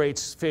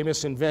celebrates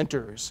famous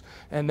inventors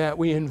and that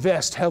we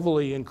invest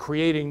heavily in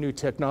creating new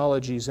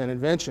technologies and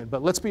invention.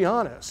 But let's be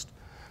honest.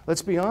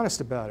 Let's be honest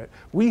about it.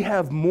 We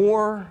have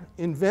more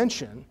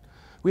invention,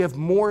 we have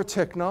more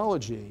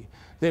technology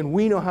than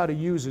we know how to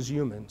use as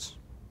humans.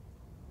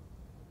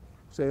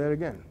 Say that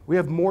again. We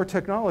have more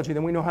technology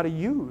than we know how to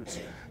use.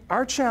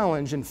 Our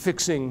challenge in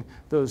fixing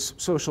those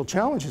social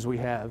challenges we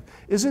have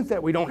isn't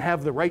that we don't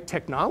have the right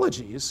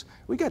technologies.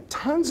 We got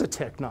tons of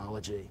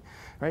technology,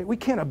 right? We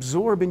can't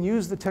absorb and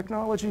use the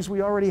technologies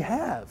we already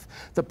have.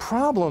 The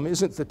problem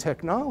isn't the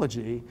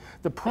technology.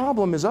 The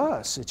problem is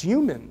us. It's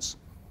humans.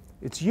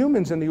 It's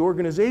humans and the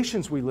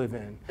organizations we live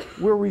in.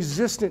 We're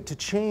resistant to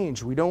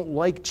change. We don't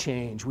like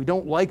change. We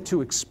don't like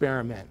to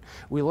experiment.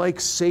 We like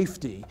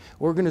safety.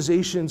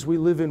 Organizations we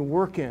live and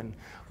work in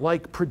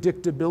like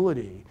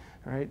predictability.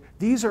 Right?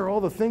 These are all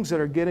the things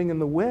that are getting in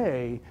the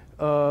way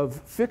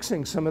of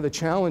fixing some of the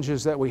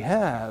challenges that we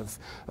have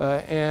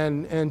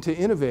and to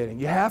innovating.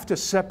 You have to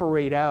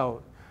separate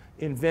out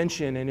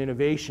invention and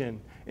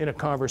innovation in a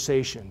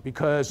conversation,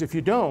 because if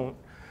you don't,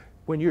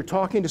 when you're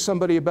talking to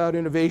somebody about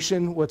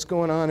innovation, what's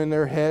going on in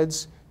their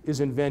heads is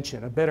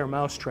invention, a better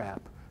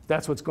mousetrap.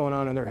 That's what's going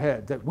on in their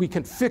head, that we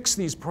can fix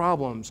these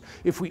problems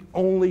if we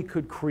only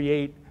could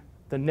create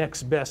the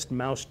next best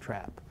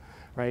mousetrap,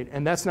 right?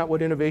 And that's not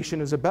what innovation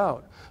is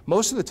about.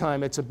 Most of the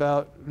time, it's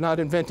about not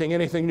inventing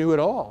anything new at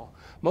all.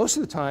 Most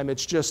of the time,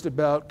 it's just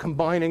about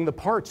combining the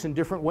parts in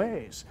different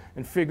ways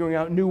and figuring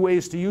out new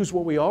ways to use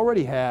what we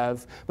already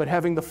have, but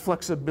having the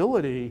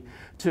flexibility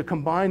to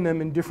combine them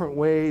in different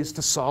ways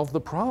to solve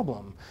the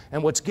problem.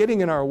 And what's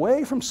getting in our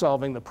way from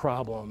solving the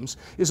problems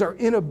is our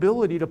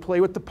inability to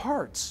play with the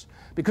parts,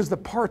 because the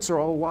parts are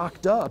all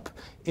locked up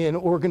in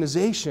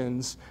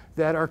organizations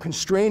that are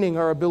constraining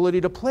our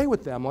ability to play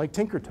with them, like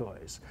Tinker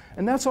Toys.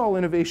 And that's all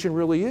innovation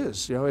really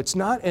is. It's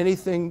not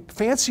anything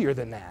fancier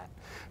than that.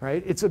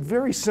 Right? It's a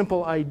very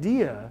simple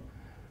idea,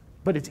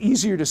 but it's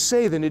easier to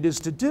say than it is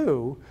to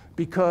do,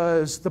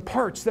 because the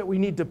parts that we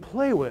need to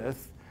play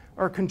with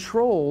are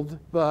controlled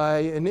by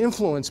and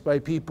influenced by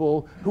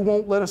people who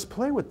won't let us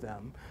play with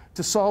them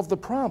to solve the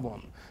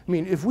problem. I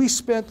mean, if we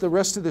spent the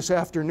rest of this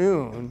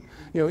afternoon,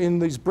 in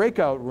these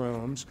breakout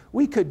rooms,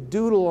 we could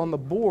doodle on the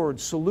board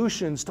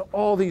solutions to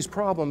all these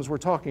problems we're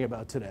talking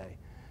about today,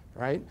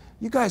 right?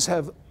 You guys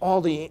have all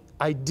the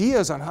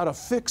ideas on how to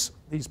fix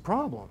these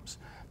problems.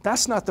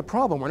 That's not the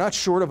problem. We're not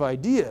short of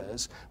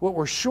ideas. What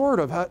we're short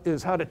of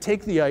is how to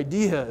take the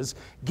ideas,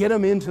 get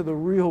them into the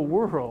real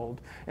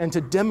world, and to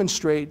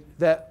demonstrate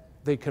that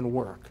they can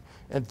work.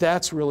 And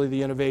that's really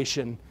the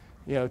innovation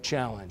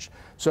challenge.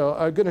 So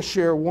I'm going to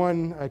share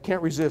one, I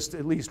can't resist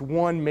at least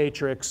one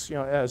matrix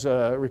as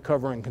a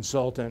recovering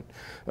consultant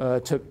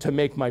to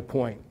make my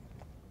point.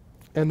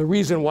 And the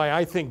reason why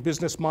I think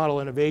business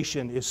model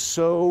innovation is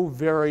so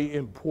very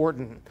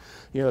important,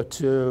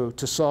 to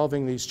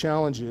solving these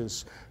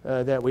challenges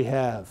that we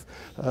have.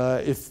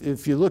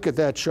 If you look at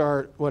that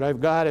chart, what I've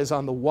got is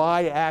on the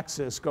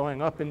y-axis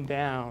going up and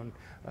down,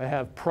 I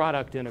have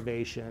product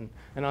innovation,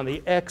 and on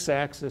the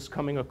x-axis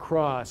coming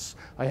across,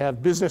 I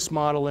have business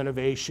model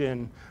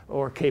innovation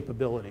or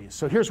capabilities.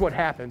 So here's what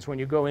happens when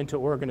you go into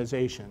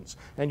organizations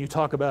and you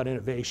talk about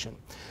innovation.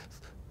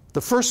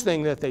 The first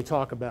thing that they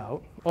talk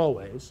about,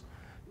 always,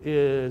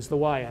 is the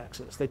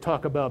y-axis. They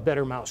talk about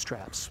better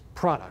mousetraps,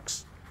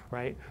 products,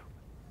 right?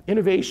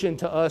 Innovation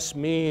to us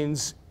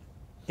means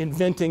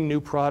inventing new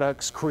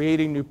products,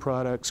 creating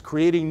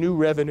new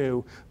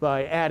revenue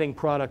by adding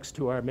products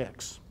to our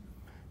mix.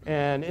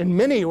 And in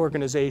many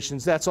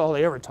organizations, that's all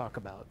they ever talk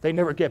about. They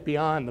never get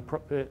beyond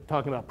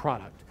talking about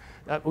product.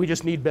 We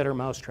just need better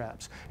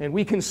mousetraps. And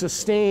we can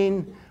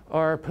sustain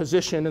our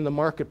position in the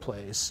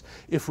marketplace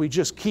if we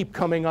just keep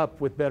coming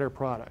up with better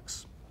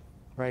products,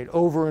 right?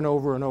 Over and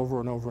over and over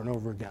and over and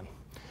over again.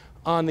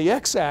 On the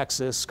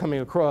x-axis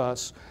coming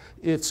across,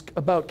 it's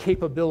about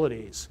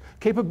capabilities.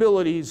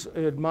 Capabilities,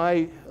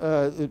 my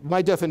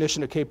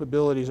definition of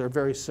capabilities are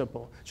very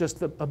simple. Just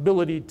the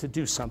ability to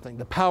do something,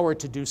 the power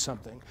to do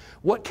something.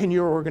 What can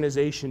your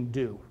organization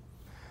do?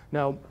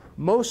 Now,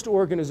 most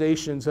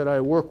organizations that I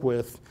work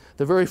with,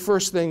 the very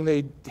first thing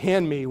they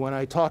hand me when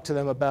I talk to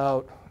them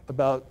about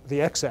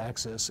the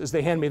x-axis is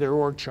they hand me their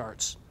org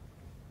charts.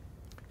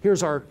 Here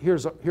are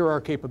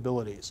our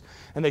capabilities.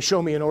 And they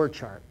show me an org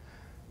chart.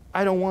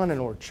 I don't want an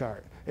org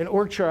chart. An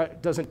org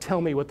chart doesn't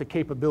tell me what the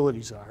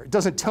capabilities are. It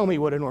doesn't tell me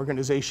what an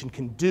organization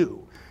can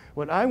do.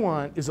 What I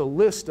want is a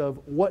list of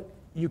what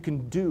you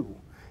can do,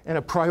 and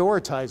a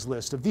prioritized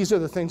list of these are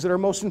the things that are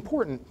most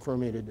important for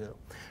me to do,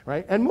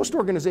 right? And most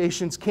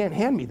organizations can't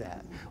hand me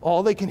that.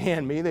 All they can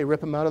hand me, they rip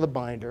them out of the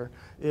binder,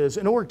 is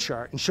an org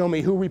chart and show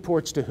me who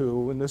reports to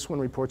who, and this one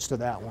reports to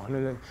that one,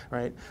 and then,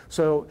 right?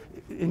 So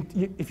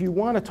if you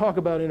want to talk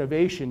about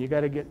innovation, you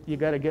got to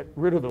get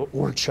rid of the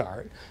org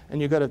chart,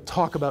 and you got to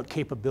talk about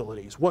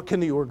capabilities. What can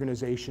the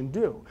organization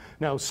do?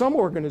 Now, some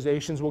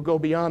organizations will go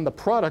beyond the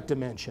product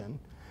dimension,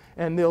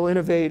 and they'll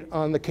innovate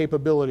on the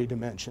capability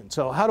dimension.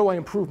 So how do I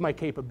improve my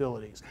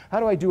capabilities? How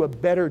do I do a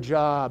better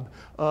job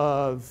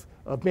of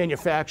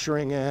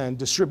manufacturing and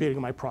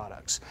distributing my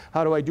products?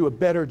 How do I do a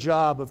better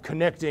job of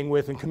connecting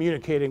with and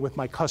communicating with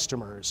my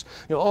customers?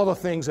 You know, all the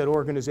things that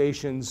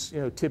organizations, you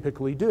know,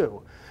 typically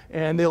do.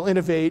 And they'll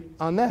innovate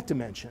on that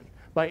dimension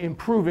by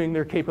improving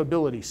their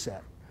capability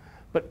set.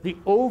 But the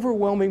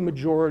overwhelming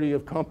majority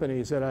of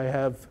companies that I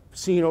have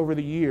seen over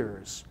the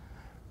years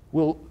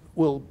will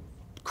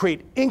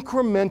create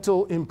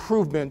incremental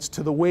improvements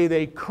to the way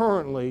they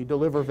currently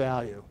deliver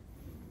value.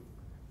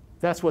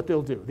 That's what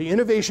they'll do. The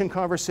innovation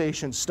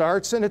conversation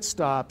starts and it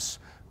stops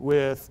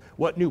with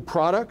what new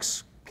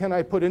products can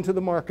I put into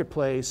the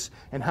marketplace,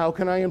 and how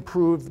can I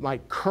improve my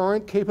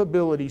current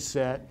capability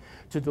set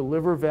to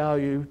deliver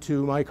value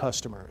to my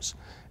customers.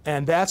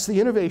 And that's the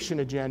innovation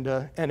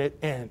agenda, and it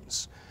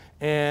ends.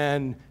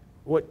 And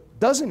what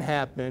doesn't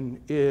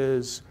happen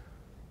is,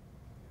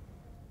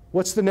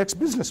 what's the next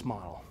business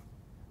model?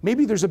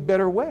 Maybe there's a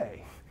better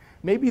way.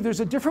 Maybe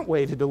there's a different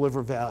way to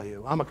deliver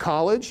value. I'm a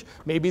college.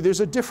 Maybe there's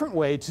a different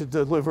way to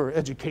deliver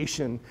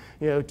education,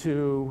 you know,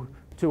 to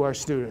our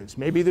students.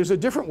 Maybe there's a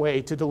different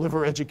way to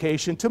deliver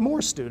education to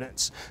more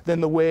students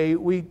than the way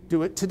we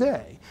do it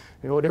today.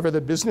 You know, whatever the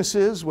business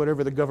is,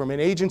 whatever the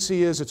government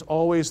agency is, it's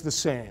always the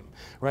same,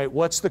 right?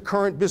 What's the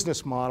current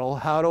business model?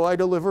 How do I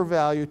deliver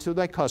value to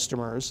my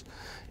customers?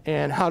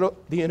 And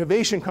the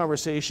innovation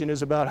conversation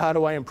is about how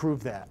do I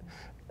improve that?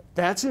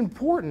 That's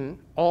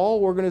important.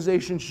 All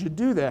organizations should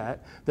do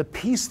that. The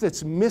piece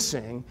that's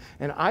missing,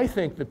 and I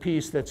think the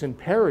piece that's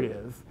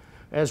imperative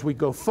as we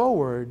go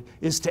forward,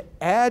 is to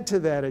add to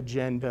that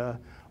agenda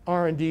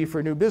R&D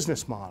for new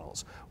business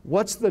models.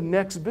 What's the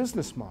next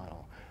business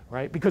model,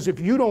 right? Because if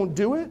you don't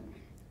do it,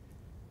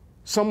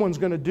 someone's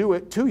going to do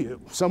it to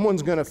you.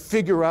 Someone's going to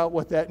figure out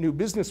what that new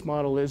business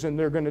model is, and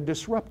they're going to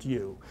disrupt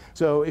you.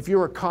 So if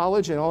you're a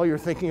college and all you're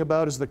thinking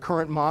about is the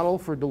current model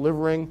for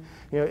delivering,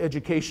 you know,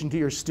 education to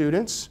your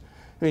students,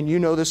 I mean, you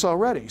know this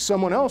already.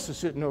 Someone else is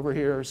sitting over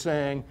here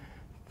saying,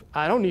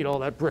 I don't need all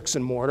that bricks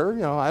and mortar. You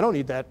know, I don't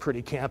need that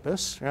pretty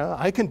campus. You know,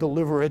 I can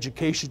deliver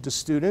education to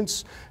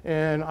students,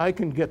 and I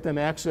can get them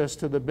access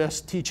to the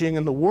best teaching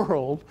in the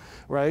world,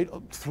 right,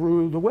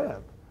 through the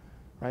web.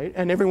 Right?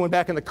 And everyone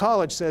back in the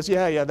college says,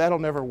 yeah, that'll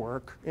never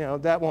work. You know,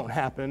 that won't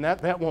happen.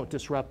 That won't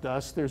disrupt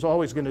us. There's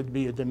always going to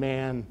be a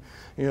demand,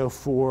 you know,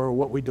 for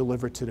what we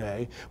deliver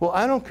today. Well,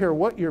 I don't care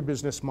what your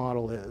business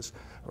model is,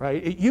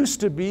 right? It used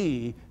to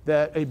be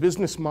that a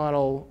business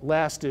model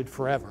lasted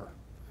forever.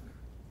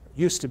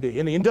 Used to be.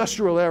 In the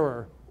industrial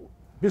era,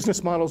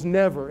 business models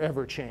never,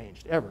 ever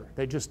changed, ever.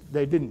 They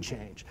didn't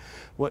change.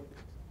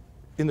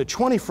 In the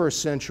 21st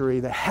century,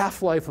 the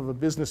half-life of a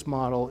business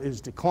model is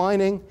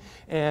declining,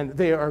 and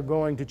they are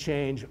going to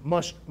change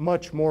much,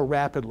 much more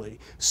rapidly.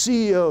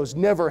 CEOs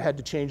never had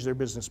to change their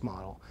business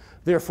model.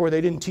 Therefore, they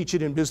didn't teach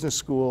it in business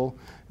school.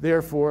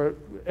 Therefore,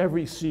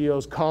 every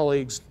CEO's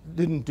colleagues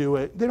didn't do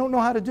it. They don't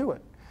know how to do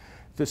it.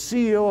 The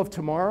CEO of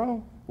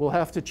tomorrow will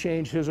have to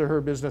change his or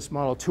her business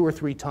model 2 or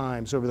 3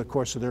 times over the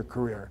course of their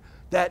career.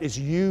 That is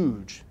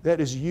huge. That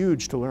is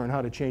huge to learn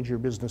how to change your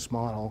business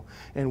model,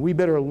 and we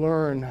better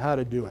learn how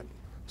to do it.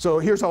 So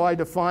here's how I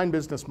define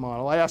business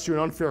model. I asked you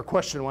an unfair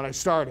question when I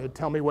started.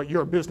 Tell me what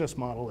your business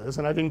model is,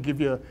 and I didn't give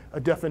you a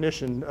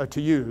definition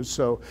to use.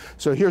 So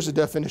here's a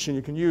definition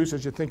you can use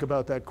as you think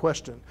about that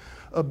question.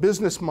 A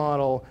business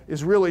model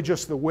is really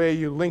just the way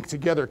you link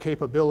together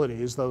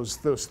capabilities, those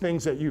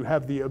things that you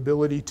have the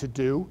ability to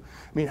do.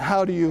 I mean,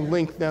 how do you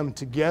link them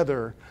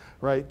together,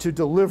 right, to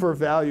deliver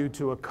value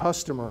to a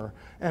customer,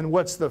 and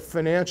what's the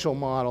financial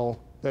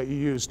model that you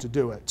use to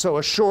do it. So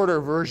a shorter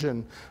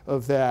version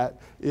of that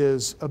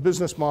is a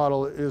business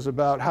model is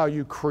about how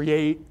you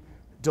create,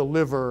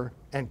 deliver,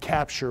 and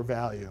capture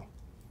value.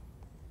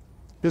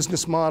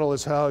 Business model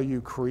is how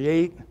you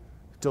create,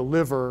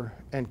 deliver,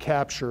 and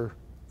capture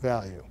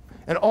value.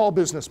 And all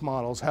business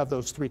models have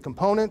those 3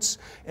 components,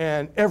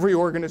 and every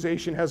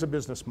organization has a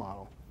business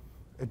model.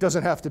 It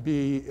doesn't have to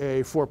be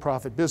a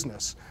for-profit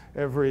business.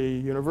 Every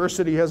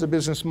university has a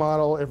business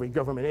model. Every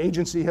government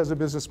agency has a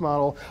business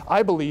model.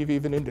 I believe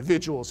even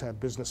individuals have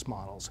business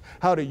models.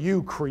 How do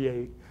you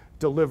create,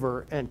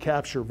 deliver, and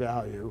capture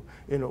value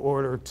in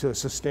order to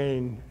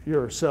sustain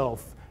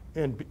yourself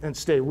and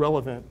stay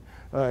relevant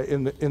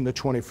in the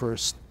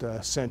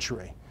 21st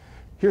century?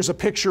 Here's a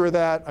picture of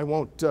that. I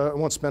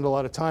won't spend a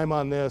lot of time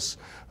on this,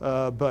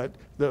 but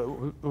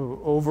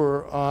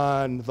over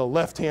on the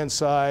left-hand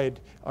side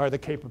are the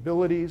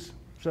capabilities.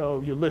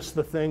 So you list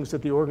the things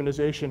that the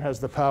organization has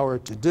the power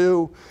to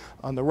do.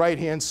 On the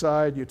right-hand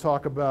side, you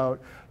talk about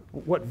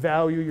what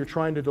value you're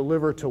trying to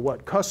deliver to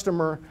what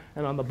customer.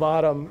 And on the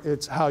bottom,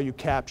 it's how you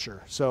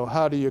capture. So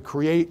how do you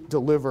create,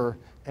 deliver,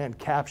 and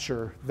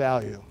capture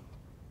value?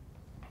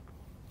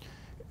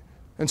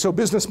 And so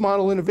business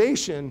model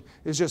innovation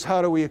is just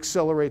how do we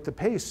accelerate the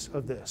pace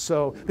of this.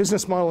 So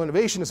business model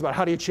innovation is about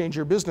how do you change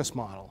your business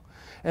model.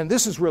 And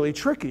this is really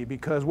tricky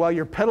because while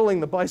you're pedaling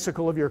the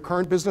bicycle of your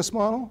current business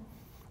model,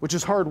 which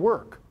is hard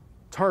work.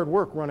 It's hard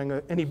work running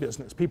any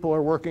business. People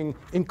are working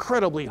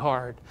incredibly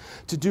hard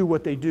to do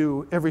what they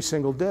do every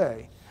single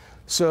day.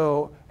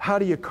 So how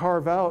do you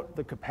carve out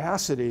the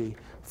capacity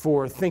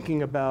for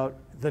thinking about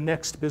the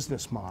next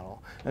business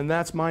model? And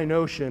that's my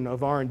notion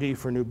of R&D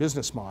for new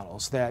business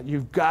models, that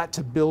you've got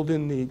to build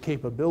in the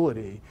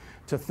capability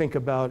to think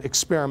about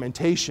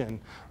experimentation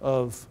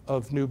of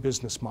new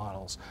business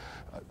models.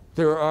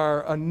 There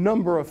are a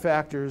number of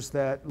factors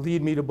that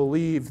lead me to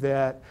believe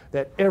that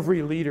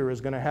every leader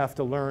is going to have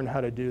to learn how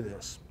to do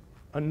this.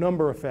 A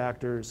number of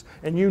factors,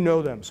 and you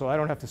know them, so I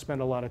don't have to spend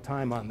a lot of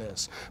time on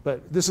this.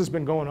 But this has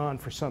been going on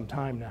for some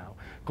time now.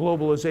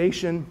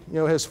 Globalization,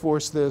 has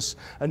forced this.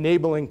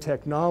 Enabling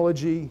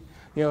technology,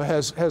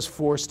 has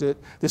forced it.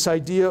 This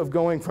idea of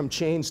going from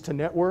chains to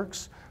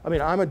networks. I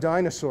mean, I'm a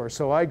dinosaur,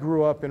 so I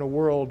grew up in a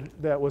world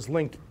that was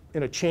linked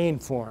in a chain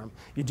form.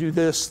 You do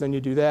this, then you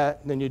do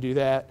that, then you do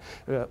that.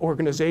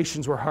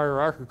 Organizations were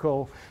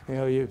hierarchical.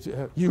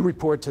 You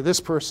report to this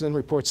person,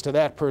 reports to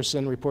that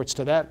person, reports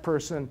to that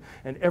person,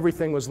 and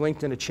everything was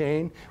linked in a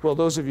chain. Well,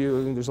 those of you,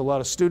 and there's a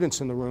lot of students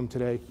in the room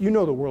today, you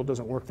know the world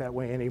doesn't work that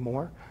way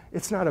anymore.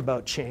 It's not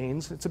about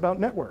chains, it's about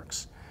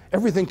networks.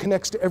 Everything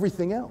connects to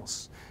everything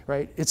else,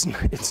 right?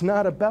 It's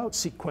not about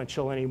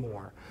sequential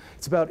anymore.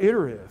 It's about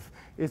iterative.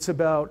 It's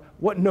about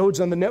what nodes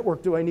on the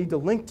network do I need to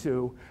link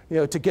to,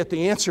 to get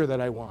the answer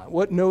that I want?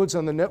 What nodes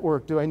on the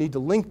network do I need to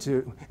link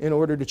to in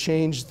order to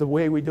change the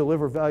way we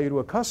deliver value to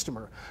a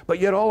customer? But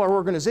yet all our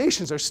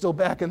organizations are still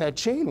back in that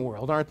chain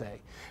world, aren't they?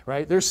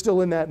 Right? They're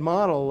still in that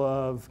model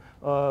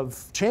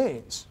of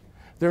chains.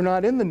 They're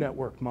not in the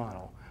network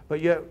model. But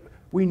yet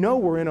we know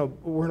we're in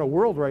a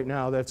world right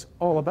now that's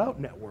all about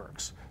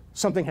networks.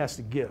 Something has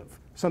to give.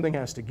 Something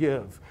has to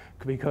give.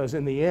 Because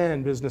in the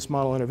end, business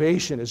model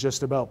innovation is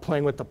just about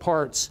playing with the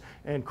parts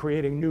and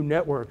creating new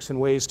networks and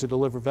ways to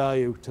deliver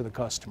value to the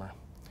customer.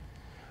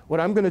 What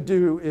I'm going to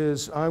do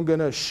is I'm going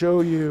to show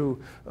you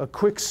a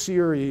quick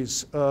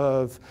series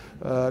of,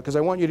 because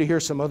I want you to hear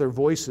some other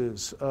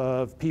voices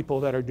of people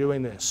that are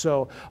doing this.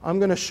 So I'm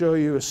going to show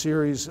you a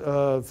series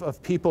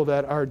of people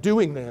that are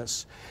doing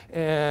this,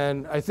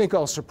 and I think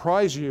I'll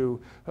surprise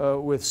you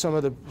with some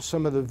of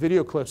the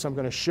video clips I'm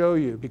going to show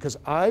you, because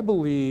I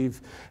believe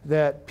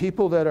that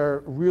people that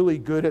are really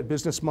good at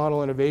business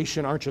model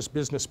innovation aren't just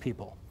business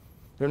people.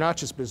 They're not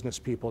just business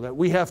people, that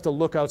we have to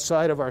look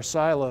outside of our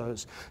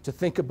silos to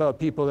think about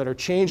people that are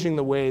changing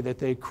the way that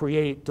they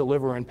create,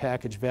 deliver, and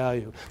package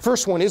value.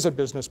 First one is a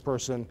business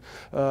person.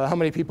 How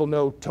many people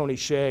know Tony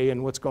Hsieh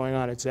and what's going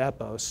on at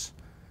Zappos?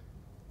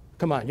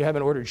 Come on, you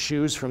haven't ordered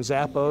shoes from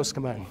Zappos?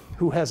 Come on,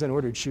 who hasn't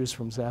ordered shoes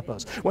from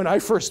Zappos? When I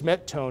first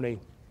met Tony,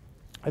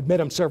 I've met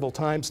him several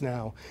times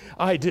now.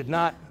 I had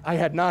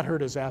not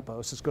heard of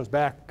Zappos. This goes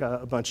back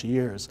a bunch of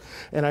years.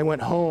 And I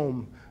went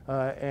home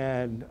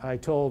and I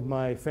told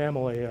my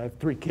family, I have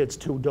 3 kids,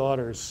 2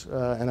 daughters,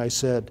 and I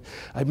said,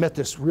 I met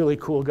this really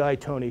cool guy,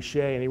 Tony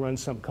Hsieh, and he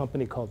runs some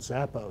company called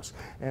Zappos.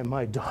 And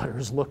my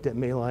daughters looked at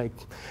me like,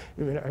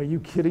 are you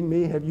kidding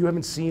me? You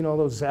haven't seen all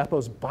those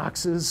Zappos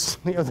boxes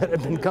that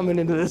have been coming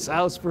into this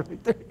house for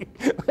 30?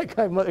 Like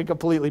I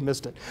completely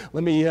missed it.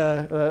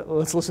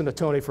 Let's listen to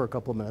Tony for a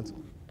couple of minutes.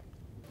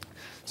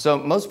 So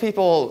most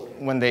people,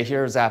 when they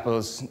hear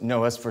Zappos,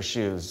 know us for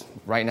shoes.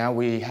 Right now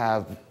we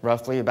have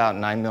roughly about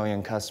 9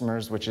 million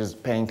customers, which is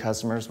paying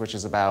customers, which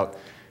is about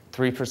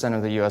 3%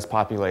 of the US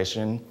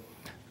population.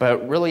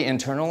 But really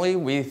internally,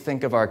 we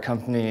think of our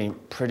company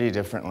pretty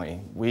differently.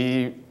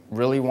 We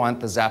really want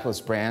the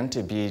Zappos brand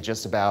to be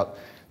just about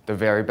the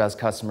very best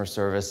customer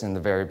service and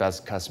the very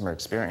best customer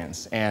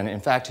experience. And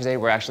in fact, today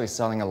we're actually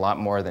selling a lot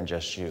more than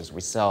just shoes.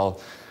 We sell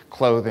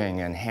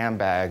clothing and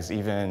handbags,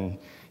 even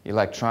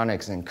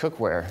electronics and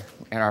cookware.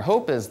 And our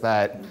hope is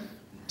that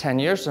 10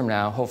 years from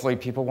now, hopefully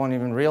people won't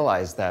even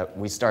realize that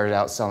we started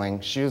out selling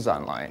shoes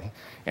online.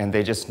 And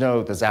they just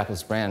know the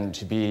Zappos brand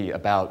to be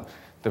about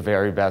the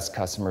very best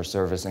customer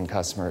service and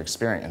customer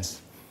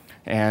experience.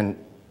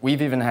 And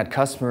we've even had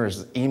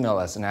customers email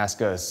us and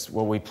ask us,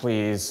 will we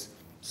please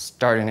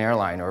start an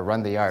airline or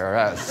run the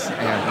IRS?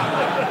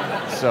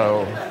 And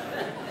so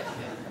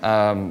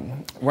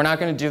we're not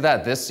going to do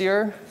that this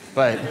year,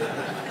 but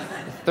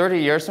 30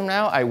 years from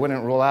now, I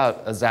wouldn't rule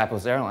out a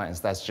Zappos Airlines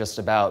that's just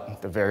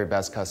about the very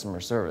best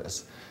customer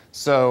service.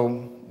 So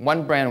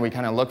one brand we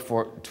kind of look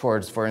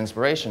towards for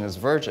inspiration is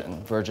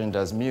Virgin. Virgin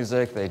does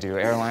music, they do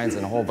airlines,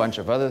 and a whole bunch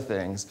of other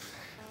things.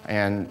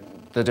 And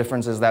the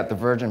difference is that the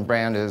Virgin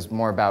brand is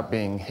more about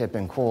being hip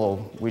and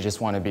cool. We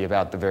just want to be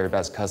about the very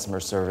best customer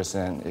service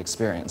and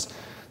experience.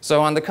 So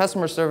on the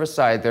customer service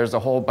side, there's a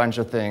whole bunch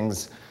of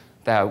things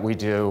that we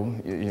do.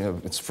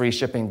 It's free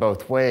shipping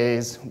both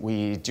ways.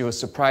 We do a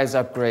surprise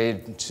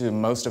upgrade to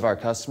most of our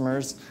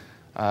customers.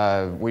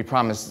 We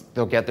promise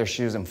they'll get their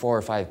shoes in 4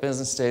 or 5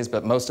 business days,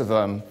 but most of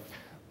them,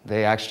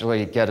 they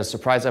actually get a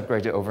surprise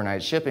upgrade to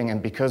overnight shipping.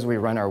 And because we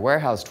run our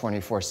warehouse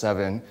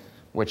 24/7,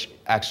 which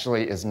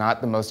actually is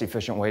not the most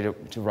efficient way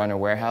to run a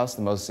warehouse,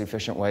 the most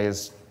efficient way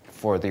is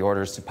for the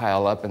orders to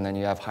pile up, and then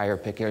you have higher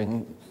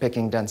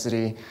picking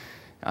density,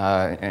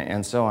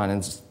 and so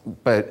on.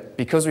 But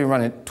because we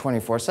run it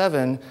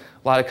 24/7,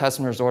 a lot of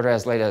customers order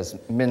as late as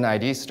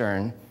midnight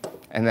Eastern,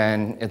 and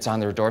then it's on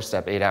their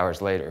doorstep 8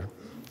 hours later.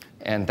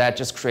 And that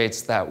just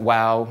creates that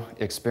wow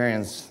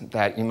experience,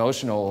 that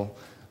emotional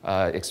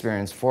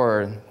experience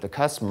for the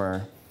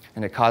customer,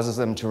 and it causes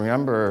them to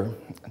remember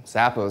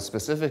Zappos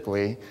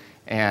specifically,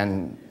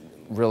 and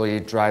really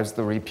drives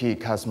the repeat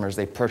customers.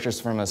 They purchase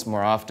from us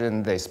more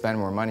often, they spend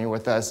more money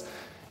with us,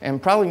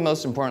 and probably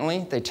most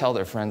importantly, they tell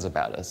their friends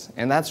about us.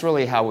 And that's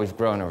really how we've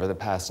grown over the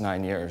past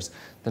 9 years.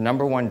 The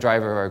 #1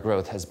 driver of our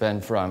growth has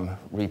been from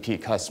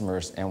repeat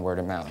customers and word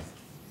of mouth.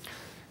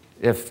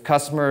 If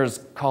customers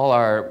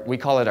we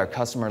call it our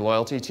customer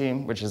loyalty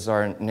team, which is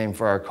our name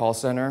for our call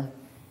center.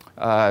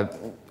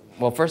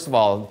 Well, first of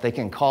all, they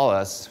can call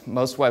us.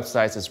 Most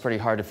websites, it's pretty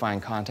hard to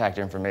find contact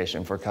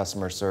information for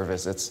customer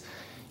service.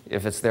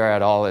 If it's there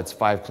at all, it's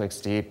 5 clicks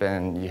deep,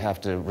 and you have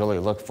to really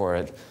look for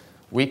it.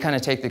 We kind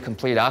of take the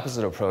complete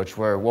opposite approach,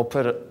 where we'll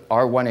put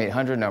our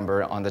 1-800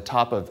 number on the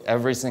top of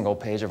every single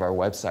page of our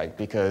website,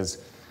 because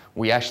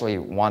we actually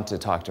want to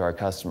talk to our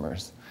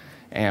customers.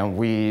 And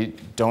we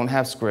don't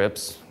have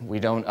scripts, we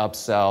don't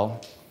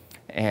upsell,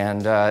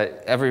 and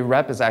every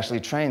rep is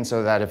actually trained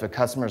so that if a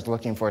customer is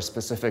looking for a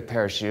specific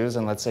pair of shoes,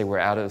 and let's say we're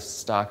out of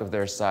stock of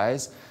their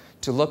size,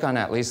 to look on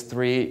at least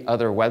 3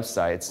 other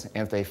websites,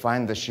 and if they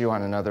find the shoe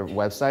on another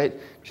website,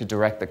 to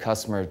direct the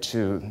customer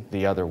to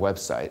the other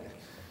website.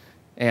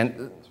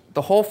 And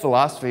the whole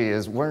philosophy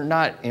is we're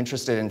not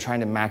interested in trying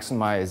to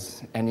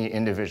maximize any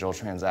individual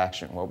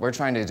transaction. What we're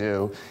trying to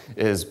do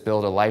is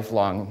build a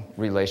lifelong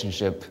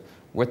relationship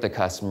with the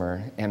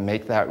customer and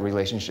make that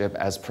relationship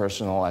as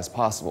personal as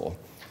possible.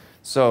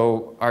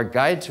 So our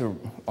guide to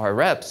our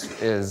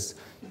reps is,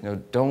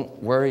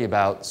 don't worry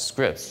about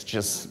scripts,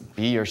 just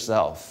be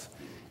yourself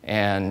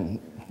and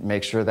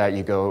make sure that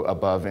you go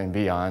above and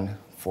beyond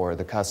for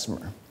the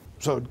customer.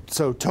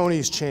 So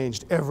Tony's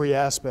changed every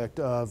aspect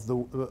of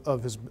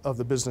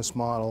the business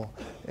model,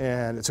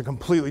 and it's a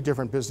completely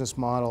different business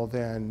model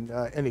than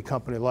any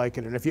company like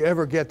it. And if you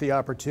ever get the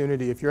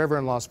opportunity, if you're ever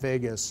in Las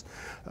Vegas,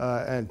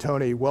 and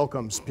Tony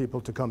welcomes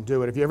people to come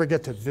do it, if you ever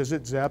get to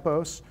visit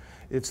Zappos,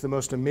 it's the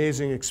most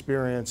amazing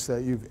experience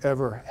that you've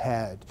ever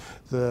had.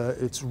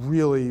 It's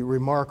really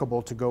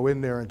remarkable to go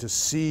in there and to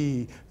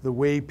see the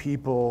way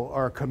people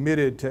are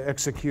committed to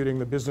executing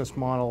the business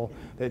model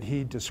that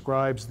he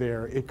describes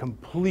there. It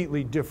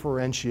completely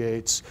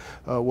differentiates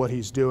what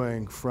he's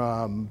doing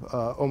from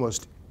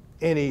almost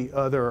any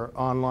other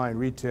online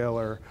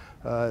retailer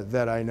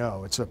that I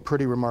know. It's a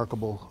pretty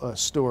remarkable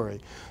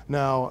story.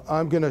 Now,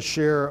 I'm going to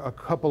share a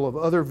couple of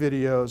other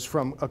videos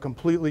from a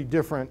completely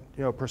different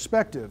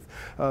perspective,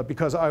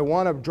 because I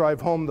want to drive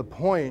home the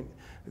point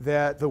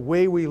that the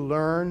way we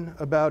learn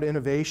about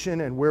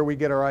innovation and where we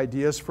get our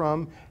ideas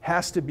from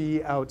has to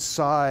be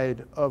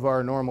outside of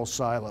our normal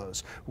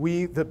silos.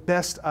 The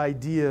best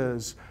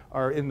ideas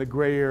are in the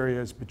gray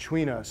areas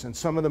between us, and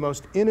some of the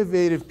most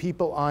innovative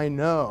people I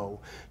know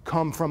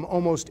come from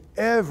almost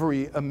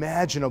every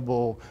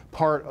imaginable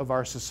part of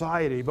our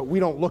society, but we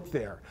don't look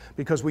there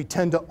because we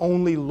tend to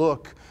only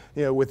look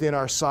within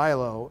our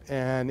silo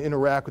and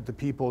interact with the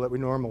people that we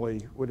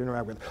normally would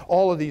interact with.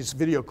 All of these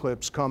video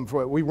clips come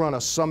from, we run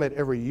a summit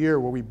every year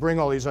where we bring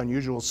all these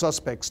unusual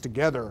suspects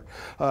together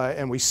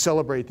and we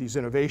celebrate these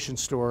innovation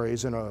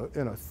stories in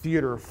a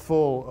theater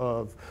full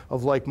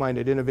of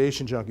like-minded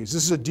innovation junkies. This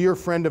is a dear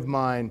friend of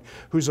mine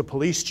who's a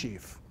police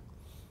chief.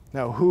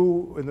 Now,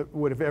 who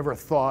would have ever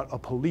thought a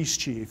police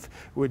chief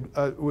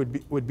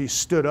would be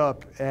stood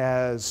up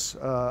as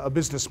a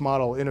business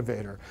model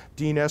innovator?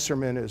 Dean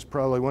Esserman is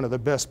probably one of the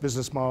best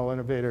business model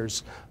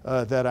innovators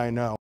that I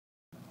know.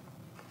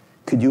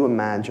 Could you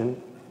imagine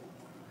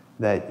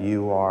that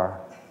you are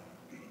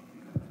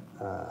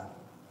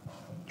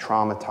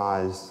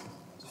traumatized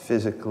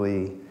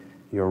physically,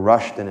 you're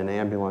rushed in an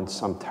ambulance,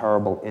 some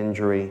terrible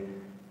injury,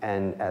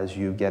 and as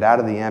you get out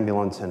of the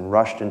ambulance and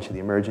rushed into the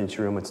emergency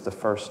room, it's the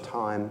first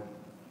time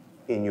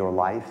in your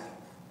life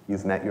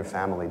you've met your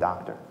family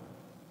doctor?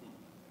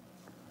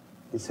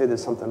 You'd say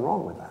there's something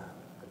wrong with that.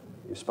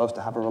 You're supposed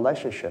to have a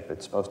relationship.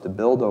 It's supposed to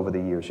build over the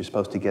years. You're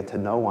supposed to get to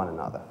know one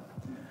another.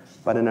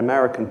 But in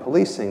American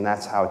policing,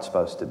 that's how it's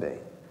supposed to be.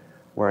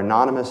 We're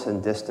anonymous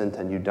and distant,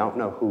 and you don't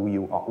know who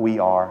we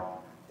are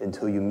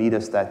until you meet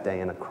us that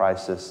day in a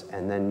crisis,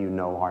 and then you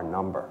know our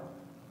number,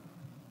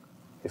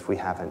 if we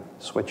haven't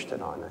switched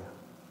it on it.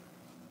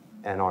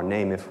 And our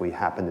name if we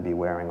happen to be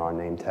wearing our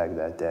name tag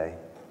that day,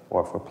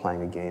 or if we're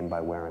playing a game by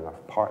wearing our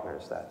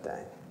partners that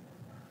day.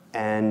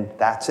 And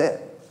that's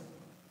it.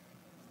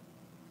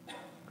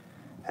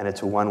 And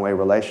it's a one-way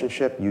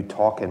relationship. You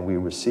talk and we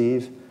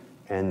receive,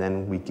 and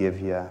then we give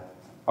you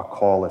a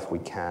call if we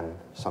can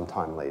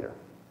sometime later.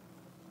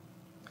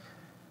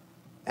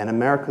 And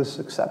America's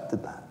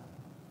accepted that.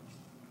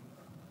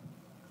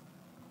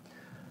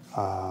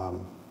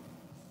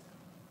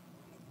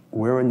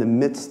 We're in the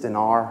midst in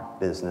our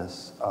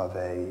business of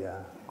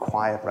a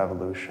quiet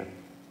revolution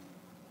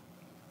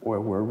where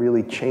we're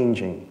really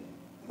changing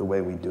the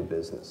way we do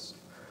business,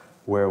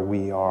 where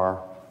we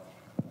are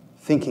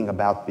thinking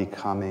about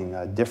becoming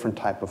a different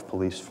type of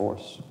police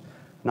force,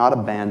 not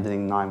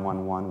abandoning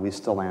 911. We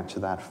still answer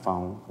that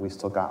phone. We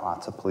still got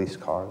lots of police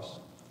cars.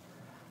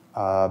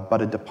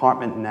 But a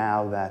department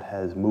now that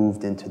has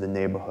moved into the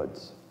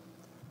neighborhoods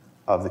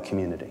of the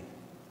community,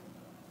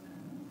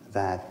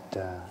 that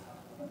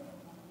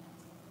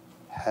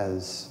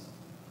has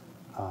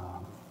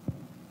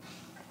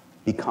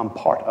become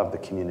part of the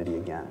community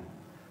again,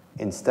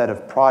 instead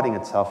of prodding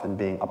itself in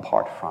being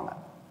apart from it.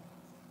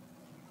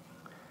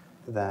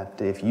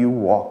 That if you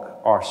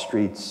walk our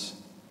streets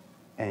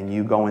and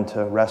you go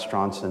into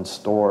restaurants and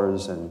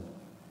stores and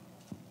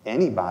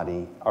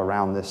anybody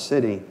around this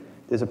city,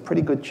 there's a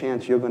pretty good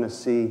chance you're going to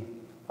see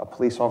a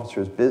police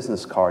officer's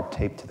business card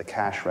taped to the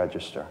cash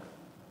register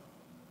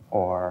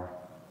or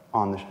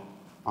on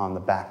the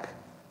back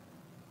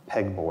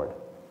pegboard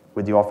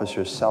with the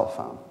officer's cell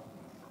phone,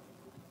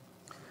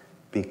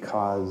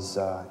 because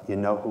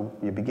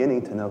you're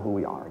beginning to know who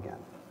we are again.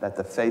 That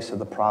the face of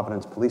the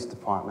Providence Police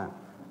Department,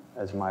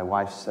 as my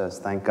wife says,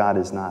 thank God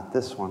is not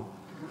this one,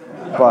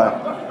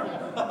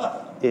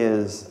 but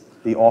is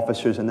the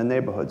officers in the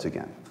neighborhoods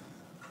again.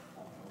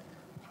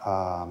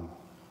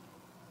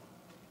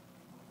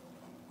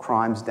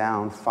 Crime's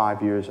down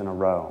 5 years in a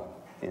row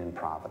in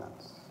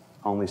Providence.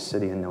 Only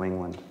city in New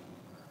England,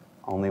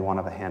 only one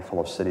of a handful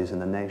of cities in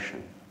the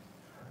nation.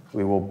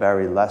 We will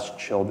bury less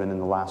children in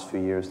the last few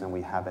years than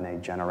we have in a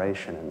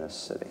generation in this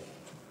city.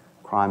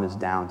 Crime is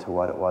down to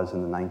what it was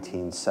in the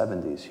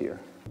 1970s here.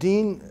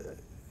 Dean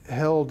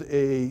held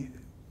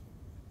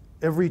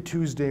every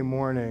Tuesday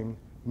morning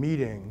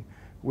meeting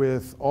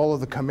with all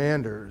of the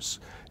commanders,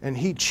 and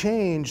he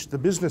changed the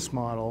business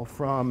model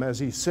from, as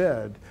he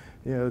said,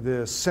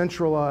 the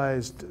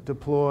centralized,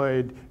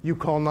 deployed, you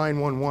call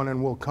 911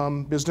 and we'll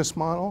come business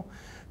model,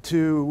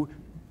 to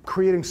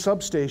creating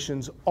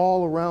substations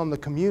all around the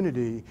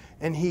community,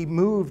 and he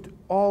moved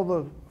all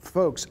the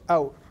folks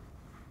out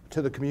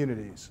to the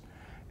communities.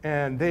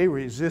 And they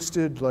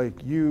resisted like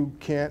you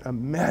can't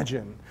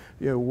imagine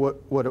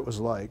what it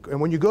was like.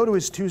 And when you go to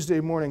his Tuesday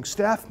morning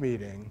staff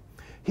meeting,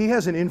 he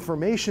has an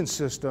information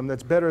system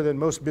that's better than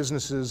most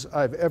businesses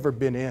I've ever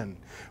been in,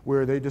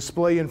 where they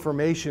display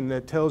information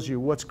that tells you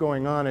what's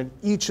going on in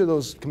each of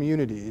those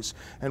communities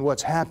and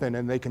what's happened,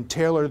 and they can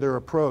tailor their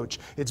approach.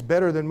 It's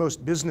better than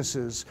most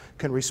businesses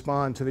can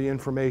respond to the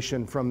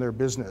information from their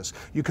business.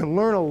 You can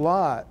learn a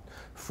lot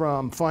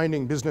from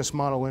finding business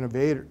model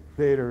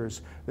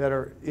innovators that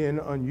are in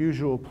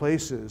unusual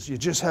places. You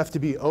just have to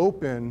be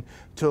open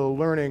to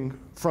learning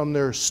from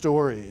their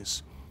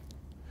stories.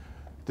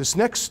 This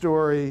next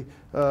story,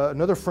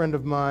 another friend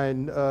of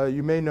mine,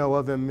 you may know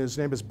of him, his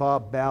name is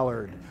Bob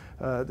Ballard.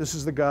 This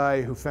is the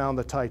guy who found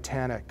the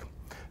Titanic.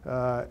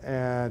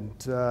 And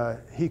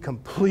he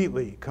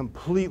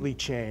completely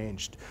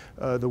changed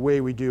the way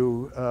we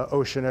do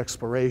ocean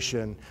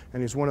exploration,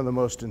 and he's one of the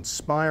most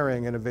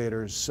inspiring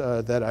innovators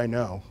that I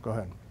know. Go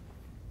ahead.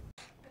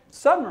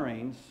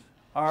 Submarines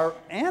are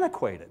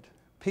antiquated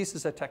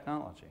pieces of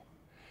technology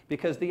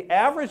because the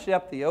average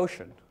depth of the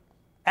ocean,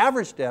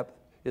 average depth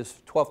is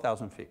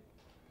 12,000 feet.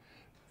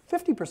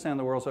 50% of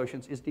the world's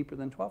oceans is deeper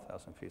than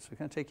 12,000 feet, so it's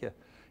going to take you,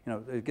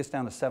 it gets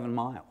down to 7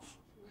 miles.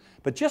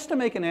 But just to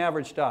make an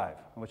average dive,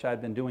 which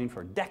I'd been doing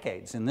for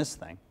decades in this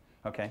thing,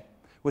 okay,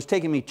 was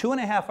taking me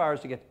 2.5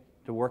 hours to get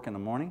to work in the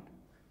morning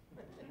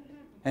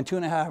and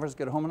 2.5 hours to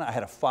get home. I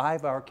had a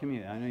 5-hour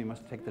commute. I know you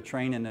must take the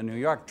train into New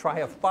York. Try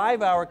a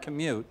 5-hour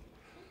commute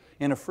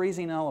in a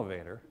freezing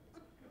elevator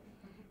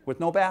with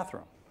no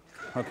bathroom,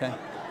 okay?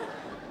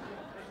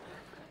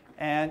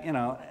 And,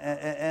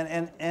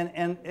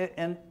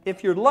 and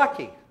if you're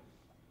lucky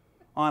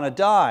on a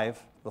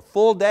dive, the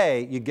full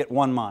day, you get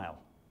 1 mile.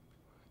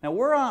 Now,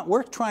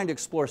 we're trying to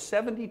explore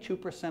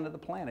 72% of the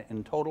planet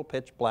in total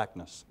pitch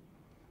blackness.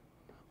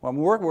 Well,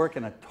 we're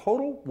working in a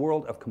total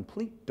world of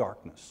complete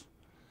darkness.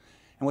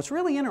 And what's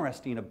really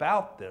interesting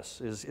about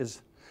this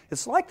is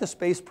it's like the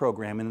space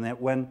program in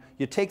that when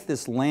you take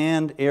this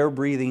land,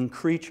 air-breathing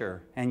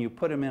creature and you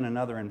put him in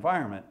another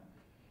environment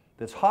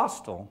that's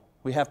hostile,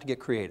 we have to get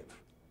creative.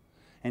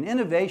 And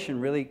innovation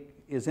really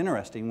is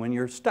interesting when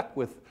you're stuck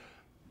with,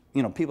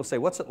 people say,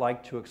 what's it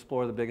like to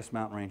explore the biggest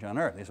mountain range on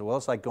Earth? They say, well,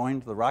 it's like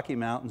going to the Rocky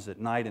Mountains at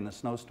night in a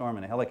snowstorm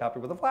in a helicopter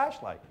with a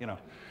flashlight,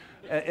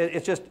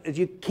 It's just,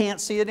 you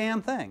can't see a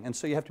damn thing. And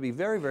so you have to be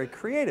very, very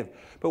creative.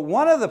 But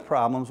one of the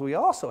problems we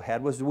also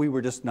had was we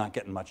were just not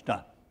getting much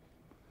done.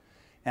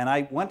 And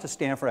I went to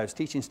Stanford. I was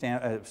teaching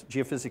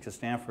geophysics at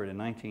Stanford in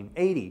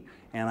 1980,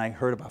 and I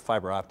heard about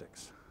fiber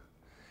optics.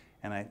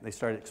 And they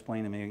started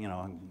explaining to me,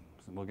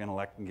 we're going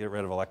to get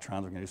rid of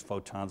electrons, we're going to use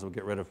photons, we'll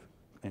get rid of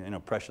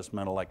precious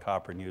metal like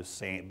copper and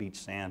use beach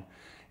sand.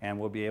 and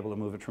we'll be able to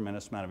move a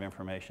tremendous amount of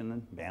information,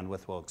 and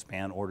bandwidth will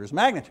expand orders of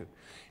magnitude.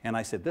 And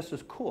I said, this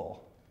is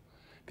cool,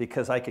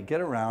 because I could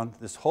get around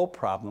this whole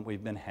problem that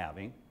we've been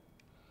having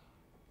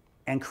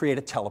and create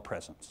a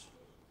telepresence.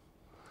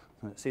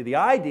 See, the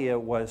idea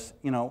was,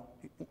 you know,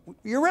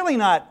 you're really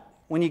not,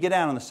 when you get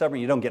down on the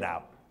submarine, you don't get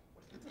out.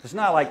 It's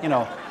not like, you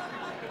know,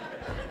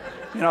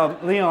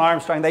 Neil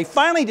Armstrong, they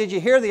finally, did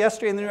you hear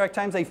yesterday in the New York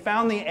Times, they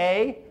found the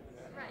A?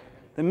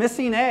 The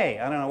missing A.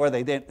 I don't know where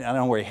they did, I don't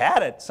know where he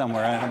had it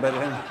somewhere, but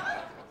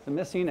the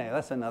missing A,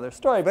 that's another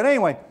story. But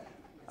anyway,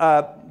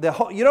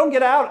 you don't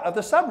get out of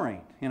the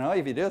submarine. You know,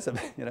 if you do, it's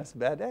a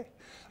bad day.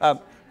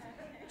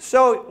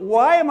 So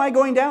why am I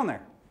going down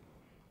there?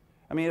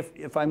 I mean,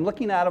 if I'm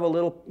looking out of a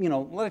little, you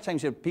know, a lot of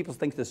times people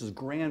think this is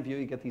grand view.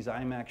 You get these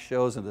IMAX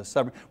shows of the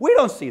submarine. We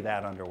don't see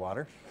that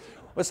underwater.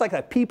 It's like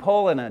a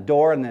peephole in a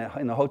door in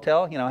the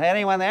hotel. You know, hey,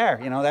 anyone there?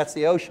 You know, that's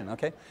the ocean,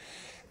 okay?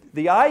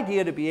 The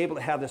idea to be able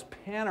to have this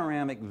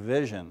panoramic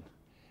vision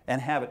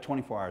and have it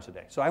 24 hours a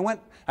day. So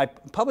I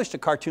published a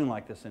cartoon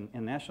like this in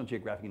National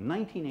Geographic in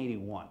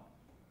 1981.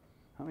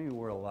 How many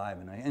were alive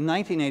in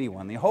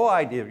 1981? The whole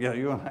idea, you know,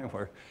 you and I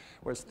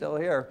we're still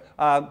here,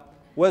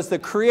 was to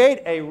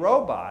create a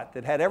robot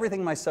that had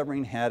everything my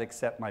submarine had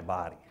except my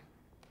body.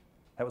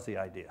 That was the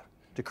idea.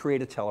 To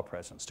create a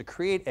telepresence, to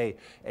create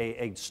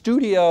a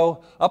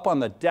studio up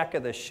on the deck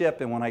of the ship,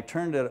 and when I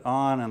turned it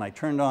on and I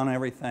turned on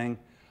everything,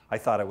 I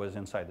thought I was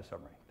inside the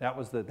submarine. That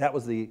was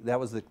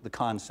the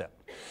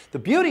concept. The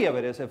beauty of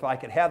it is if I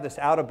could have this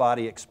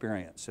out-of-body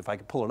experience, if I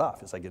could pull it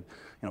off, it's like, you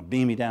know,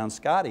 beam me down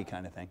Scotty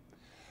kind of thing,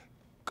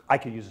 I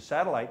could use a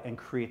satellite and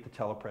create the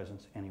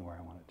telepresence anywhere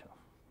I wanted to.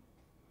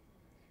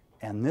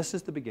 And this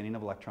is the beginning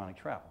of electronic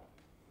travel,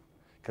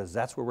 because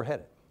that's where we're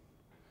headed.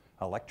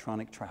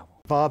 Electronic travel.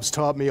 Bob's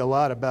taught me a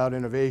lot about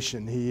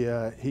innovation.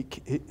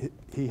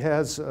 He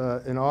has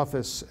an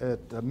office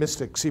at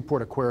Mystic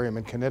Seaport Aquarium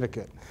in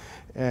Connecticut.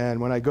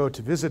 And when I go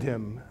to visit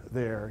him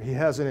there, he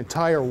has an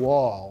entire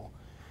wall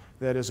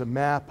that is a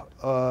map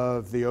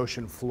of the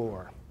ocean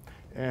floor.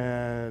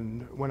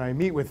 And when I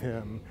meet with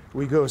him,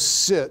 we go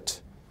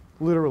sit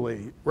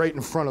literally right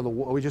in front of the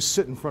wall. We just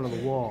sit in front of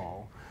the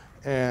wall.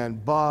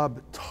 And Bob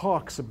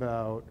talks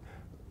about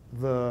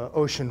the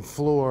ocean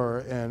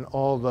floor and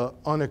all the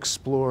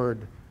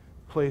unexplored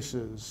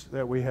places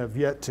that we have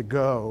yet to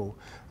go.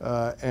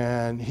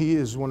 And he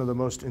is one of the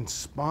most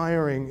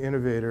inspiring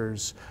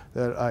innovators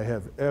that I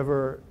have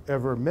ever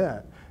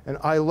met. And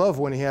I love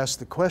when he asks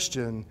the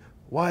question,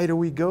 why do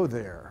we go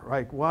there?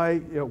 Like, why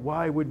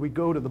would we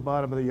go to the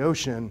bottom of the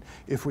ocean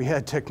if we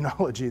had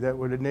technology that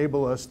would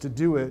enable us to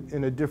do it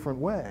in a different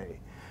way?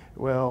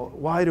 Well,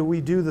 why do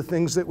we do the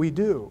things that we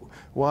do?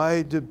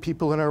 Why do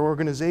people in our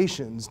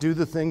organizations do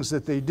the things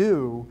that they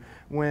do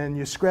when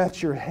you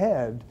scratch your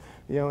head,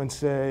 you know, and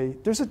say,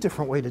 there's a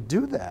different way to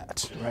do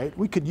that, right?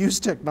 We could use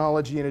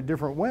technology in a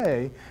different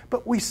way,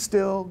 but we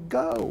still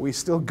go. We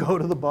still go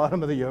to the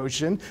bottom of the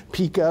ocean,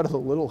 peek out of the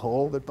little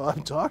hole that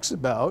Bob talks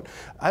about.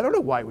 I don't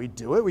know why we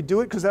do it. We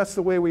do it because that's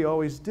the way we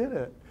always did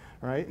it,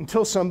 right?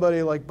 Until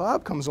somebody like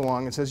Bob comes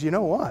along and says, you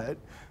know what?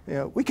 You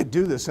know, we could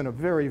do this in a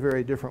very,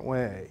 very different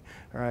way,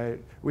 right?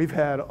 We've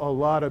had a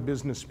lot of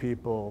business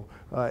people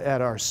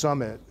at our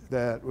summit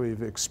that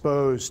we've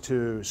exposed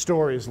to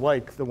stories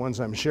like the ones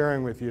I'm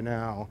sharing with you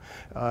now,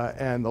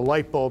 and the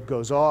light bulb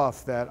goes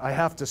off that I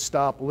have to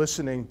stop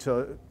listening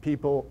to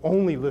people,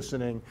 only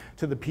listening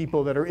to the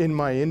people that are in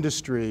my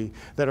industry,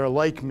 that are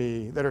like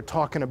me, that are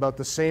talking about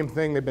the same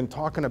thing they've been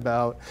talking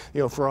about, you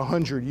know, for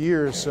 100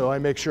 years, so I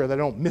make sure that I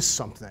don't miss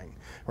something.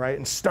 Right?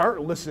 And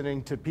start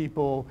listening to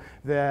people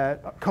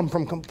that come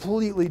from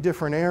completely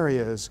different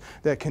areas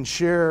that can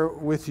share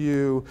with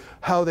you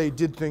how they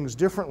did things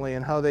differently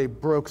and how they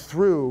broke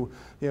through,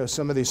 you know,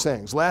 some of these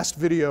things. Last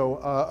video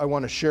I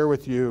want to share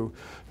with you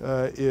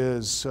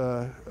is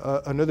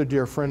another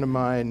dear friend of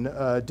mine,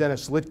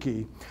 Dennis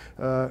Litke,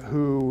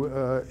 who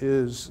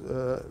is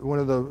one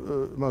of the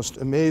most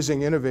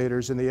amazing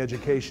innovators in the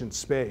education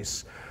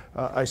space.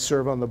 I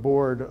serve on the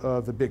board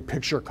of the Big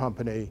Picture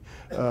Company,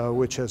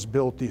 which has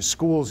built these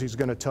schools he's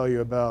going to tell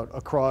you about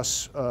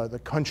across the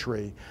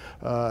country.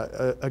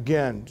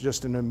 Again,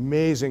 just an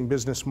amazing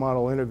business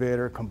model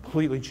innovator,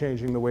 completely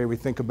changing the way we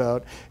think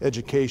about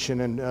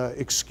education. And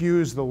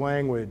excuse the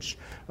language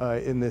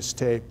in this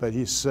tape, but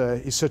he's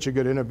such a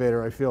good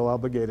innovator, I feel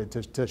obligated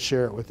to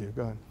share it with you.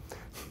 Go ahead.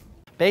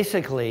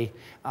 Basically,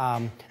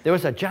 there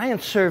was a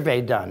giant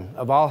survey done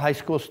of all high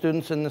school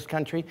students in this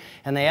country,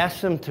 and they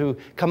asked them to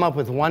come up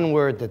with one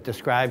word that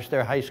describes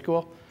their high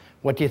school.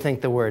 What do you think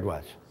the word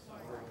was?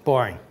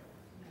 Boring.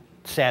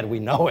 Sad we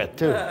know it,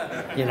 too,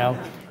 you know?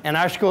 And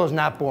our school is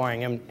not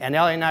boring, and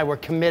Ellie and I were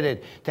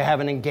committed to have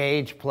an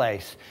engaged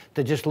place,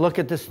 to just look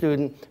at the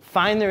student,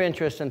 find their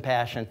interest and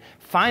passion,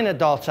 find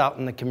adults out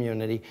in the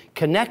community,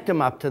 connect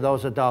them up to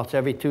those adults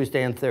every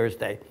Tuesday and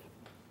Thursday.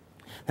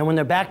 And when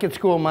they're back at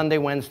school Monday,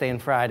 Wednesday, and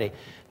Friday,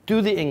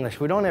 do the English.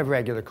 We don't have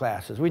regular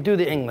classes. We do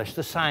the English,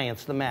 the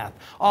science, the math,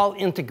 all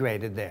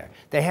integrated there.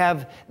 They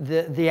have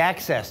the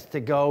access to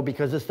go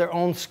because it's their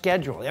own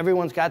schedule.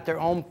 Everyone's got their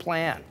own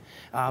plan.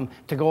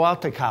 to go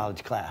out to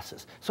college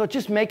classes. So it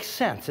just makes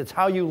sense. It's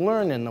how you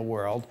learn in the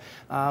world.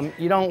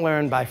 You don't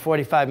learn by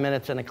 45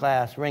 minutes in a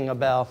class, ring a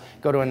bell,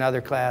 go to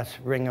another class,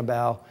 ring a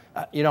bell.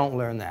 You don't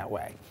learn that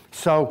way.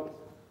 So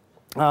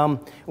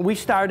we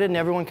started and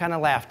everyone kind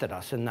of laughed at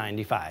us in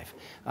 '95.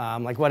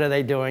 Like, what are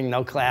they doing?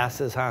 No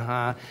classes,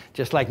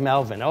 just like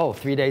Melvin. Oh,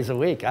 3 days a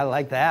week. I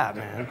like that,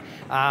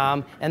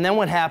 man. And then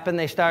what happened?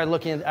 They started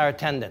looking at our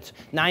attendance.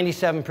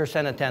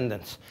 97%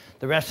 attendance.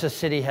 The rest of the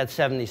city had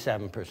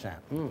 77%.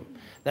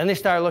 Then they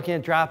started looking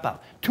at dropout.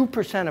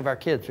 2% of our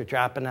kids were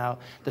dropping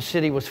out. The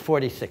city was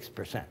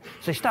 46%. So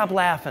they stopped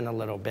laughing a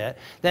little bit.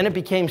 Then it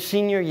became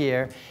senior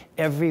year.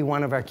 Every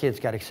one of our kids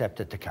got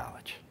accepted to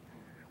college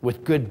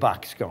with good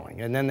bucks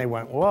going. And then they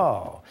went,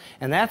 whoa.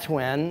 And that's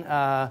when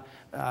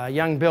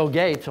young Bill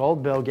Gates,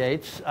 old Bill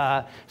Gates,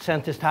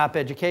 sent his top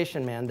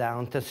education man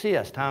down to see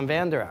us, Tom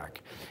Vander Ark.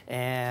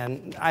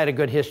 And I had a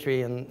good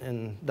history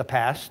in the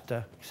past,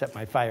 except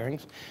my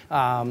firings,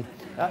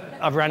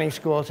 of running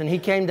schools. And he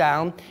came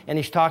down, and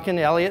he's talking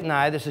to Elliot and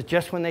I. This is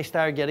just when they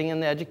started getting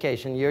into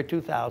education, year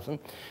 2000.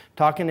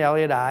 Talking to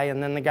Elliot and I,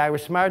 and then the guy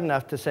was smart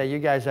enough to say, you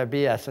guys are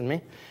BSing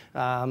me.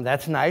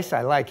 That's nice,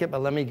 I like it,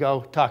 but let me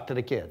go talk to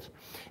the kids.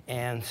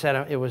 And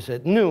said it was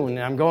at noon, and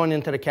I'm going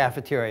into the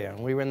cafeteria.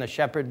 And we were in the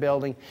Shepherd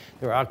building.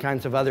 There were all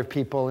kinds of other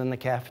people in the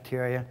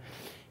cafeteria.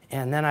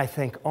 And then I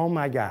think, oh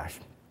my gosh,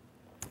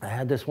 I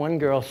had this one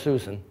girl,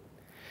 Susan,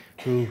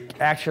 who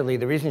actually,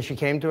 the reason she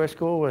came to our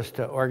school was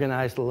to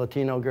organize the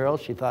Latino girls.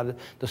 She thought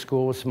the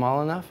school was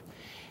small enough.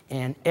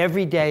 And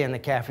every day in the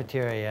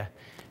cafeteria,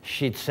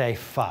 she'd say,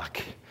 fuck,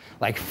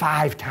 like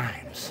 5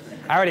 times.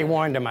 I already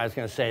warned them I was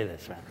going to say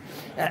this,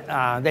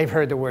 man. They've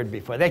heard the word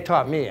before. They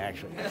taught me,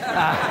 actually.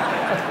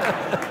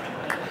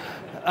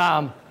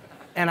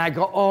 And I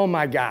go, oh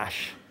my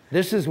gosh,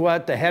 this is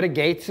what the head of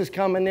Gates is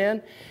coming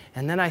in.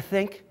 And then I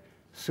think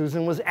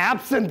Susan was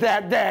absent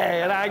that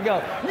day. And I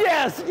go,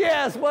 yes,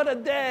 yes, what a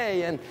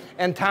day.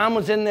 And Tom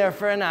was in there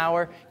for an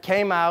hour,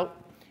 came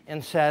out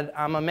and said,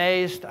 I'm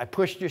amazed. I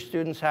pushed your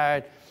students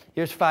hard.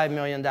 Here's $5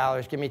 million.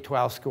 Give me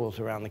 12 schools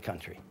around the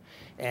country.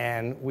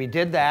 And we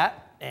did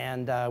that,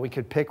 and we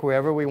could pick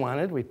wherever we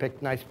wanted. We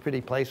picked nice,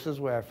 pretty places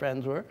where our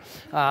friends were.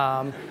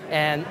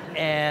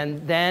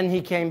 And then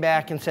he came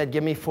back and said,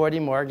 give me 40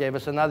 more, gave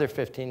us another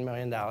 $15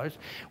 million.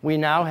 We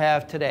now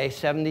have today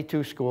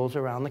 72 schools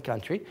around the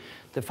country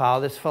that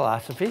follow this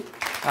philosophy.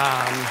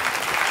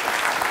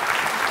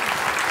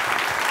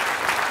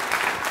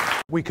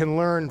 We can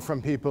learn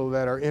from people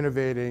that are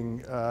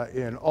innovating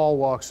in all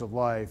walks of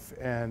life,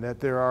 and that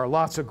there are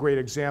lots of great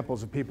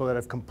examples of people that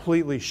have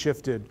completely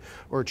shifted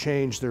or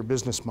changed their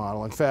business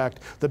model. In fact,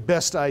 the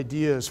best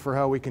ideas for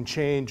how we can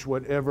change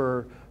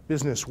whatever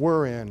business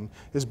we're in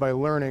is by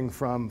learning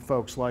from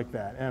folks like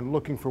that and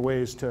looking for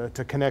ways to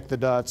connect the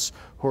dots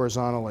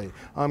horizontally.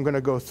 I'm going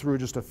to go through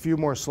just a few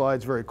more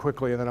slides very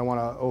quickly, and then I want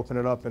to open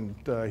it up and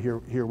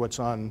hear what's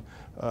on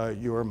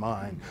your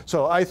mind.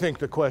 So I think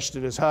the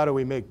question is, how do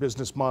we make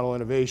business model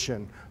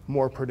innovation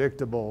more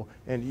predictable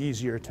and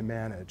easier to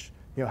manage?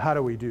 You know, how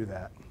do we do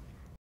that?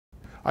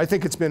 I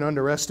think it's been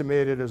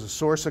underestimated as a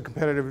source of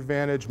competitive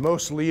advantage.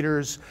 Most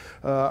leaders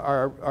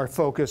are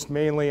focused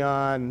mainly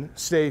on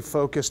stay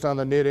focused on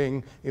the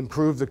knitting,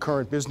 improve the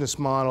current business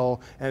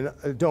model, and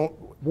don't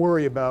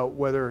worry about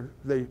whether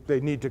they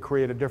need to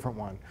create a different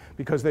one,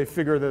 because they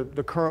figure that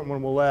the current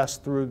one will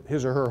last through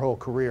his or her whole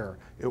career.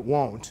 It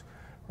won't,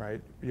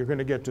 right? You're going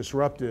to get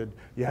disrupted.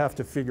 You have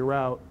to figure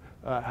out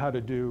how to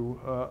do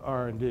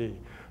R&D.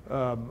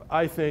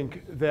 I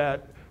think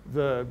that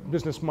the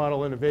business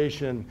model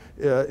innovation,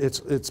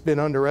 it's been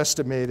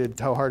underestimated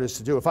how hard it is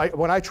to do.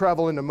 When I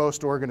travel into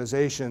most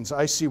organizations,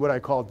 I see what I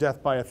call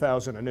death by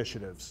 1,000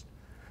 initiatives,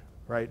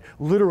 right?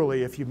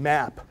 Literally, if you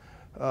map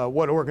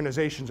what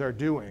organizations are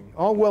doing,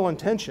 all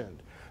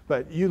well-intentioned,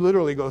 but you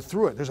literally go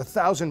through it. There's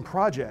 1,000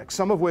 projects,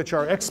 some of which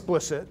are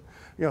explicit,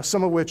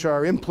 some of which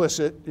are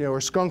implicit, or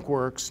skunk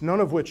works,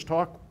 none of which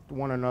talk to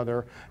one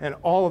another, and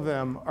all of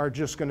them are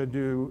just going to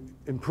do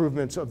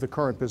improvements of the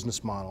current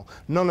business model.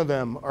 None of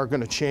them are going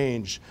to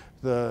change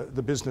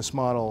the business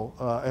model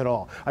at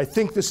all. I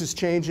think this is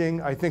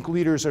changing. I think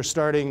leaders are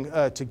starting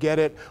to get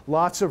it.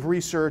 Lots of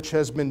research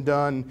has been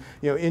done,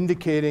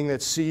 indicating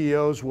that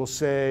CEOs will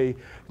say,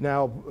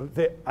 now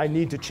I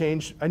need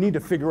to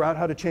figure out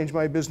how to change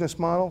my business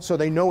model. So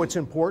they know it's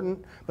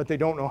important, but they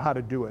don't know how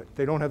to do it.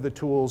 They don't have the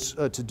tools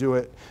to do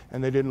it,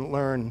 and they didn't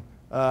learn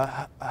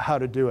how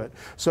to do it.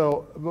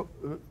 So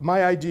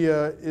my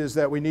idea is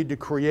that we need to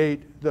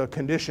create the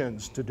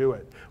conditions to do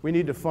it. We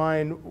need to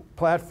find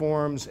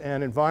platforms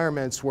and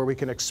environments where we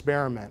can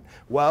experiment.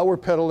 While we're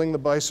pedaling the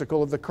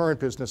bicycle of the current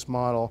business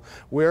model,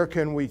 where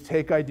can we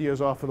take ideas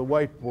off of the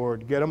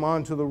whiteboard, get them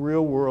onto the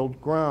real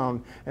world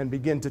ground, and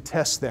begin to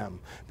test them,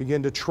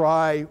 begin to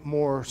try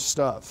more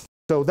stuff.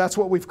 So that's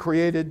what we've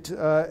created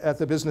at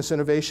the Business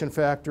Innovation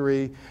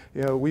Factory.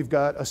 We've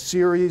got a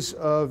series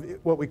of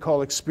what we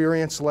call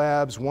experience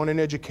labs, one in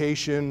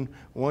education,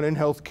 one in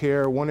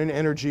healthcare, one in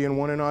energy, and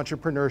one in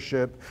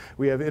entrepreneurship.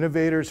 We have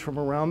innovators from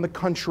around the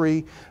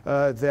country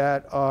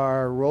that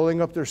are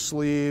rolling up their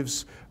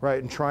sleeves,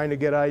 right, and trying to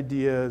get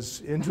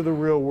ideas into the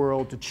real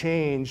world to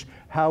change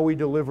how we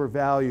deliver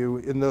value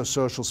in those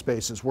social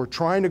spaces. We're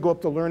trying to go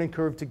up the learning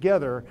curve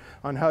together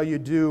on how you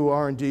do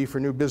R&D for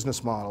new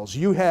business models.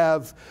 You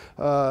have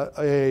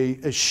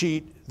a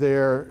sheet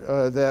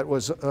there that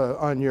was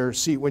on your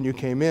seat when you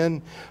came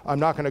in. I'm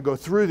not going to go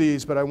through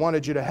these, but I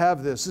wanted you to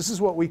have this. This is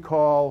what we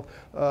call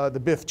the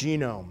BIF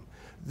genome.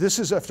 This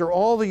is, after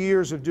all the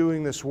years of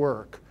doing this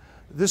work,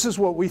 this is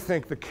what we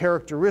think the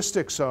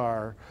characteristics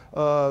are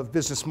of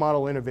business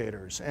model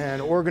innovators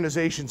and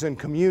organizations and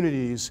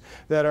communities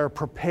that are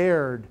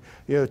prepared,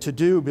 to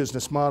do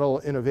business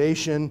model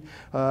innovation.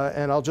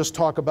 And I'll just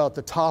talk about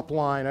the top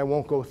line. I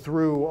won't go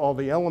through all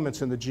the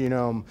elements in the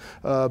genome,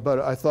 but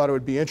I thought it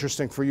would be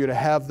interesting for you to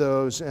have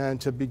those and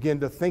to begin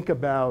to think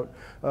about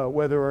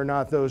whether or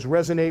not those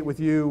resonate with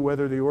you,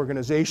 whether the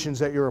organizations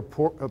that you're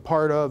a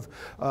part of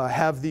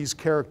have these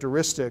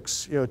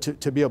characteristics,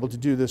 to be able to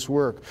do this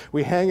work.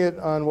 We hang it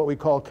on what we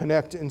call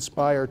Connect,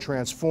 Inspire,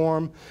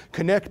 Transform.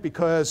 Connect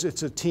because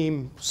it's a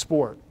team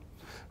sport,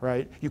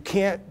 right? You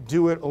can't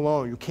do it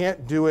alone. You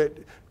can't do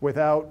it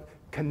without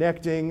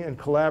connecting and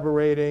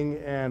collaborating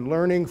and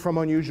learning from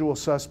unusual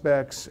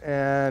suspects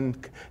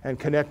and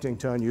connecting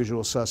to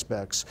unusual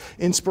suspects.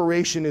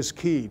 Inspiration is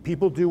key.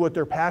 People do what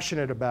they're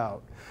passionate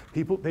about.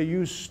 They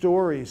use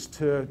stories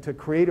to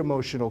create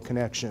emotional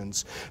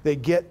connections. They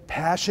get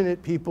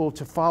passionate people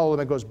to follow them.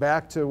 It goes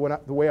back to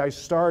the way I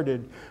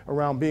started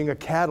around being a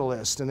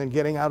catalyst and then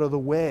getting out of the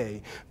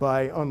way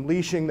by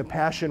unleashing the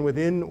passion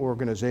within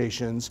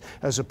organizations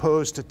as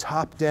opposed to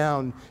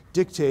top-down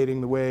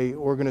dictating the way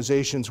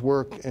organizations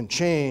work and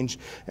change.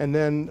 And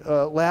then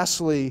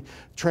lastly,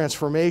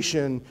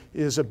 transformation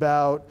is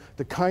about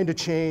the kind of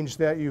change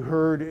that you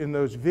heard in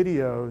those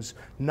videos,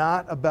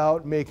 not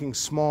about making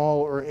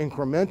small or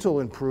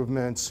incremental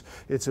improvements.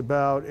 It's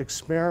about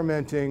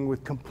experimenting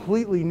with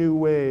completely new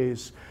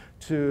ways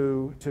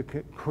to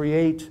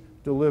create,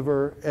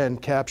 deliver, and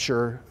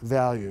capture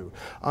value.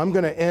 I'm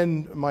going to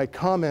end my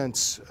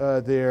comments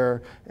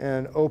there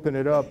and open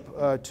it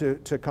up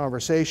to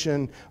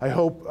conversation. I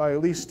hope I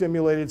at least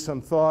stimulated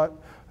some thought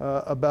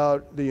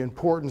about the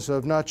importance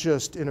of not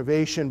just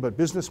innovation, but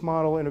business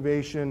model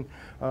innovation.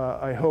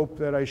 I hope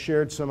that I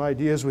shared some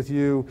ideas with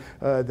you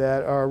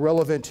that are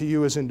relevant to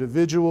you as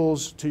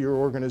individuals, to your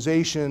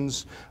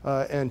organizations,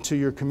 and to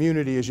your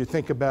community as you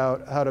think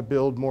about how to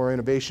build more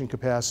innovation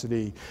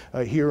capacity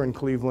here in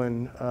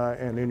Cleveland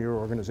and in your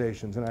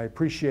organizations. And I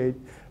appreciate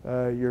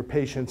your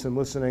patience in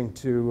listening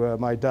to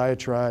my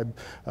diatribe,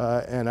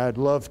 and I'd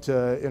love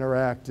to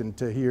interact and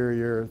to hear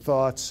your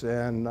thoughts,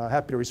 and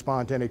happy to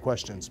respond to any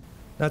questions.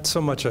 Not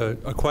so much a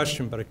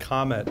question, but a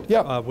comment.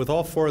 Yeah. With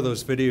all four of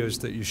those videos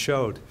that you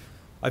showed,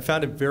 I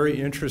found it very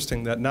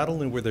interesting that not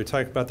only were they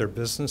talking about their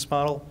business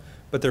model,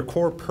 but their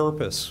core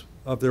purpose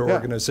of their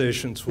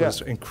organizations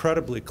was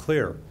incredibly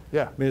clear.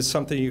 Yeah. I mean, it's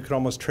something you could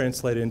almost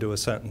translate into a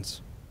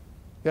sentence.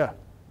 Yeah.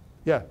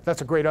 Yeah,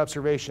 that's a great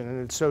observation,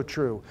 and it's so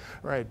true,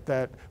 right?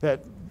 That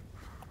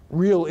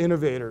real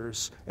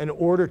innovators, in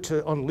order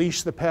to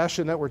unleash the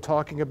passion that we're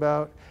talking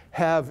about,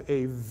 have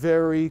a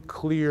very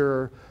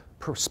clear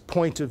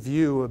point of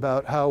view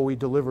about how we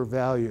deliver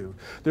value.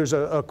 There's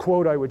a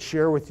quote I would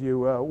share with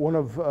you. One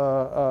of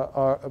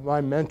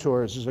my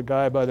mentors is a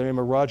guy by the name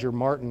of Roger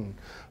Martin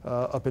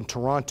up in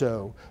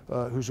Toronto,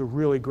 who's a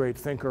really great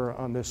thinker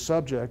on this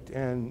subject.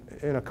 And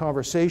in a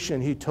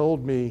conversation he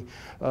told me,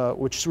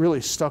 which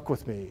really stuck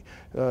with me,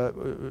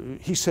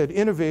 he said,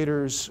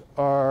 innovators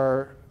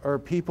are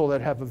people that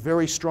have a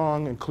very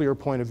strong and clear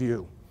point of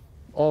view.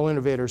 All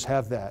innovators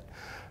have that.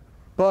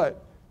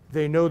 But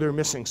they know they're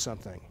missing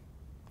something.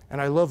 And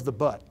I love the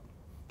but,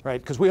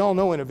 right? Because we all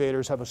know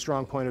innovators have a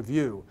strong point of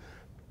view,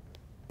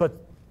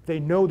 but they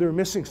know they're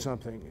missing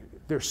something.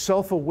 They're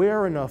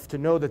self-aware enough to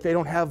know that they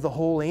don't have the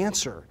whole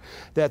answer,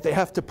 that they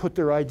have to put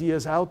their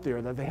ideas out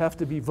there, that they have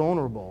to be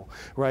vulnerable,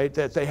 right?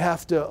 That they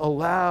have to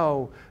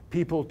allow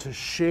people to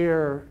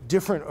share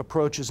different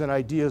approaches and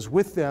ideas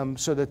with them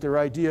so that their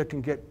idea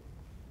can get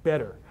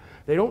better.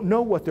 They don't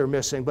know what they're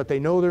missing, but they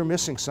know they're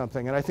missing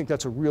something, and I think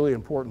that's a really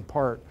important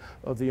part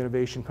of the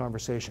innovation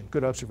conversation.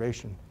 Good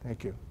observation.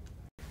 Thank you.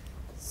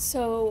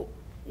 So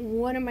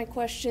one of my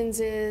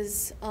questions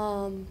is,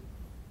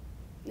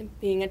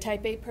 being a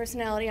type A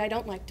personality, I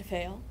don't like to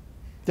fail.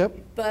 Yep.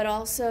 But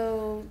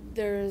also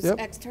there's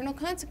external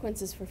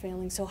consequences for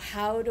failing. So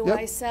how do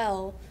I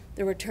sell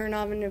the return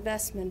on an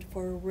investment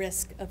for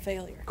risk of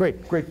failure?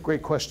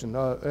 Great question,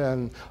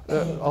 and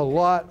a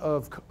lot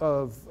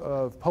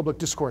of public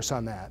discourse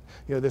on that.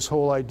 This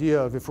whole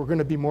idea of if we're going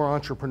to be more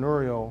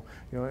entrepreneurial,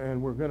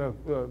 and we're going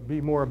to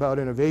be more about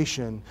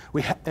innovation,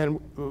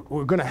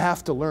 we're going to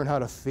have to learn how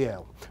to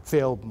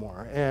fail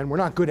more, and we're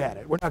not good at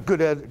it. We're not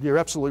good at it. You're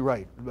absolutely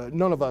right. But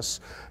none of us,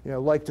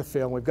 like to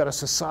fail. We've got a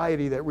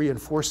society that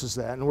reinforces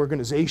that, and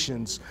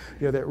organizations,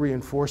 that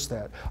reinforce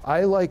that.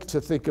 I like to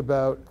think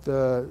about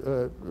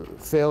the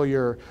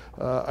failure.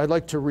 I'd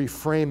like to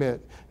reframe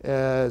it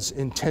as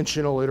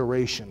intentional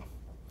iteration.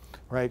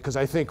 right? Because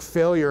I think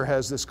failure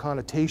has this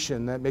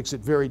connotation that makes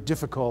it very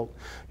difficult,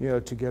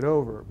 to get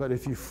over. But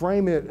if you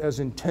frame it as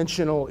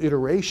intentional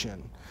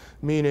iteration,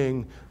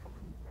 meaning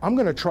I'm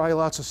going to try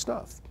lots of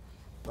stuff,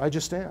 I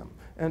just am,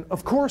 and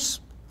of course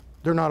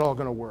they're not all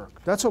going to work.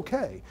 That's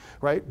okay,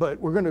 right? But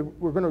we're going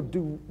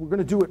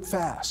to do it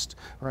fast,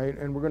 right?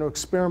 And we're going to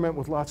experiment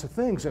with lots of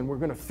things, and we're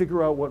going to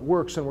figure out what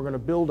works, and we're going to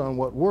build on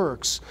what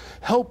works.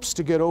 Helps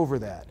to get over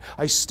that.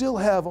 I still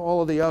have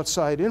all of the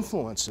outside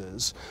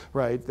influences,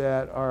 right,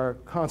 that are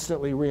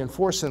constantly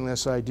reinforcing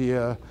this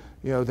idea,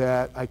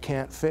 that I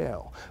can't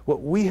fail.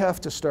 What we have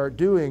to start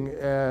doing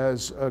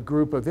as a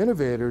group of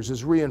innovators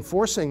is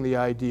reinforcing the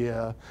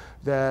idea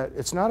that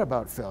it's not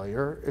about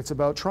failure, it's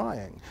about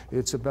trying.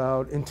 It's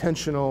about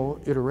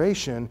intentional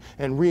iteration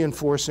and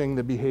reinforcing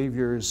the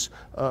behaviors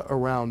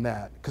around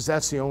that, because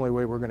that's the only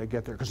way we're going to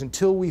get there. Because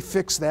until we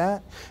fix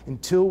that,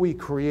 until we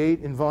create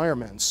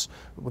environments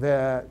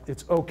that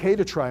it's okay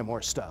to try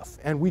more stuff,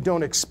 and we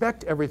don't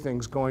expect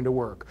everything's going to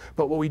work,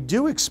 but what we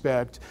do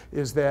expect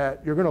is that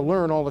you're going to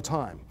learn all the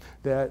time,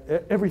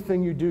 that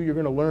everything you do you're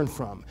going to learn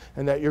from,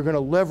 and that you're going to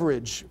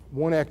leverage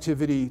one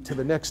activity to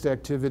the next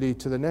activity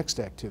to the next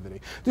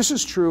activity. This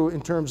is true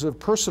in terms of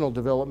personal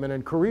development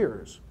and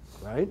careers,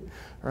 right?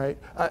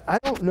 I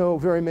don't know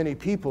very many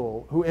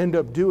people who end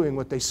up doing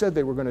what they said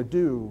they were going to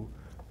do,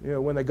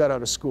 when they got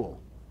out of school.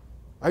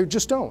 I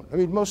just don't. I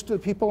mean, most of the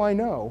people I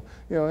know,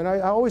 and I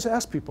always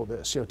ask people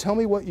this, tell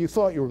me what you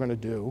thought you were going to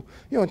do,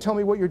 and tell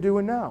me what you're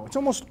doing now. It's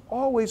almost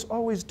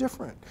always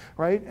different,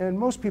 right? And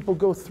most people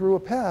go through a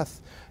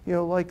path,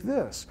 like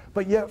this.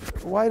 But yet,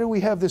 why do we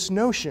have this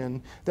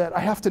notion that I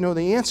have to know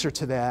the answer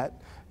to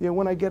that,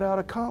 when I get out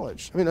of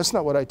college? I mean, that's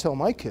not what I tell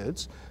my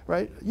kids,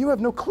 right? You have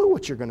no clue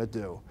what you're going to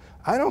do.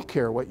 I don't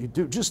care what you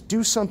do. Just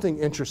do something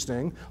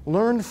interesting,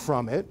 learn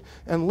from it,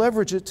 and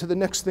leverage it to the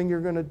next thing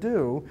you're going to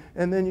do,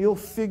 and then you'll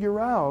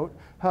figure out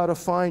how to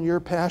find your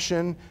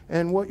passion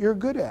and what you're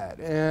good at.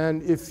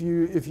 And if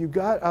you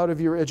got out of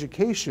your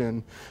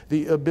education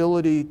the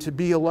ability to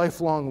be a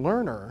lifelong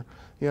learner,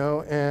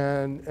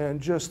 and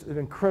just an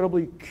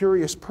incredibly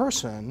curious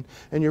person,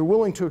 and you're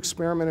willing to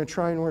experiment and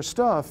try more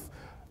stuff,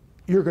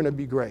 you're going to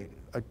be great.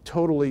 I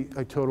totally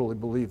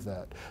believe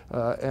that,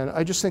 and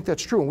I just think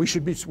that's true, and we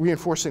should be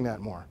reinforcing that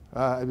more.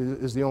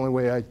 Is the only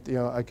way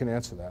I can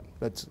answer that.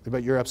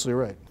 But you're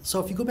absolutely right. So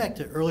if you go back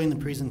to early in the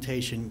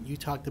presentation, you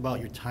talked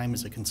about your time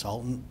as a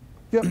consultant.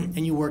 Yep.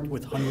 And you worked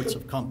with hundreds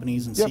of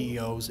companies and Yep.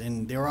 CEOs,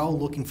 and they're all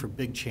looking for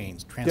big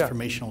change,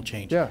 transformational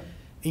change. Yeah.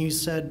 And you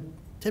said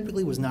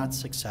typically was not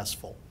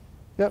successful.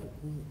 Yep.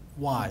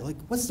 Why? Like,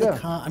 what's the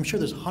I'm sure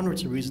there's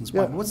hundreds of reasons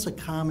why, Yeah. but what's the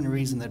common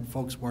reason that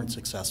folks weren't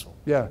successful?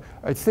 Yeah,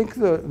 I think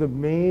the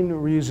main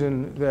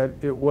reason that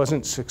it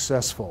wasn't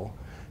successful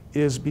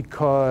is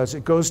because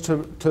it goes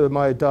to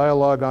my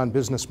dialogue on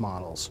business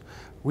models.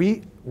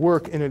 We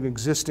work in an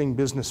existing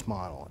business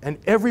model, and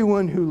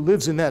everyone who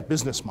lives in that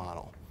business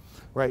model,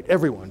 right,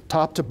 everyone,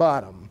 top to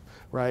bottom,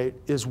 right,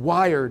 is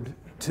wired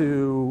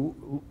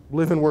to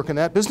live and work in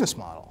that business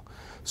model.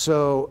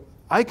 So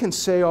I can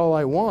say all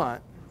I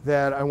want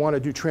that I want to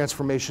do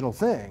transformational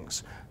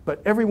things,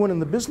 but everyone in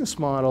the business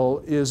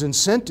model is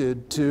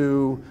incented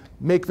to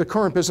make the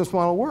current business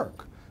model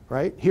work,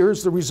 right?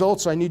 Here's the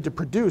results I need to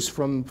produce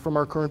from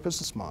our current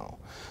business model.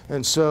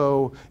 And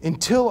so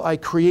until I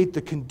create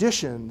the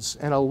conditions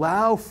and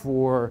allow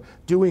for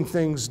doing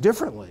things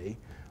differently,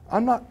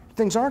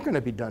 things aren't going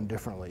to be done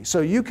differently.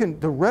 So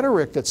the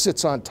rhetoric that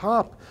sits on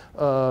top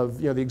of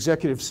the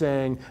executive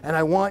saying, and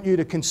I want you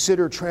to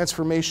consider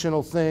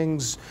transformational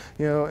things,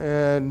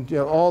 and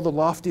all the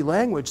lofty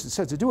language that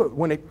says to do it,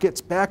 when it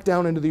gets back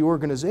down into the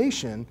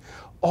organization,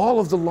 all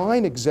of the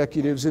line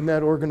executives in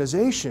that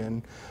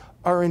organization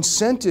are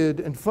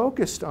incented and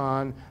focused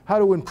on how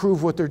to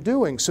improve what they're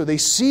doing. So they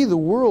see the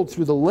world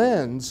through the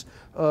lens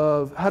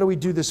of how do we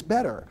do this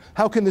better?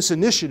 How can this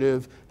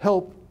initiative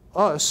help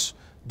us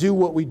do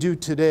what we do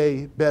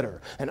today better?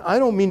 And I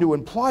don't mean to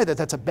imply that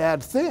that's a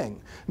bad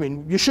thing. I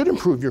mean, you should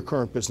improve your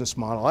current business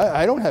model.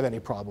 I don't have any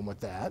problem with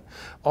that.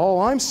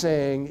 All I'm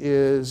saying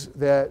is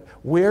that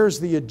where's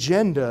the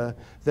agenda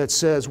that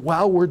says,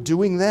 while we're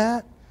doing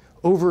that,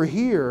 over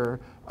here,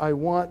 I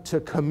want to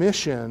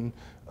commission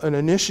an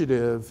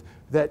initiative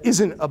that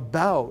isn't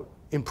about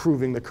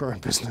improving the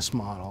current business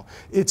model.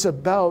 It's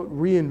about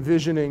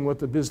re-envisioning what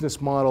the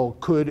business model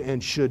could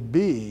and should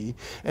be.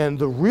 And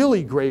the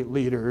really great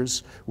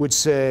leaders would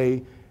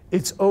say,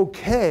 it's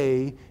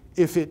okay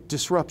if it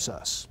disrupts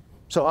us.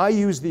 So I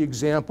use the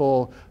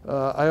example,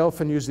 I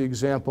often use the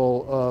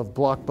example of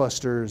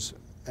blockbusters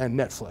and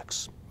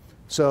Netflix.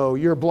 So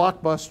you're a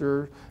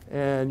Blockbuster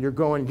and you're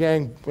going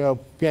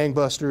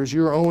gangbusters,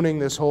 you're owning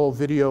this whole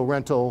video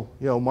rental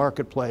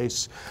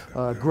marketplace,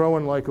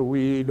 growing like a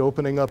weed,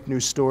 opening up new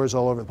stores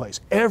all over the place.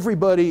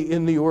 Everybody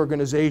in the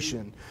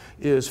organization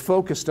is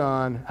focused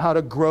on how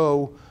to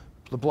grow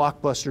the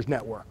Blockbusters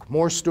network.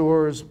 More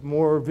stores,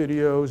 more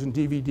videos and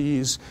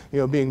DVDs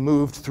being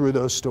moved through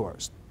those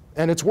stores.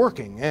 And it's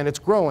working, and it's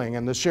growing,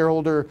 and the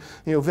shareholder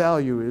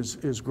value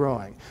is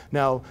growing.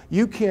 Now,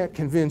 you can't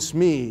convince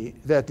me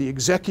that the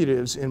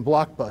executives in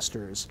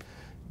Blockbusters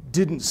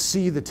didn't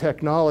see the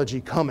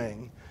technology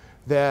coming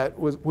that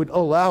would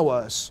allow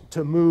us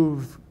to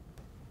move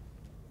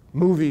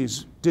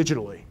movies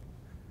digitally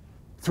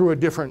through a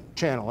different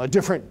channel, a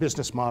different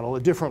business model, a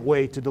different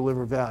way to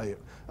deliver value.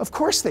 Of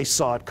course they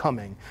saw it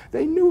coming.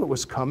 They knew it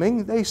was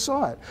coming, they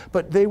saw it.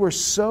 But they were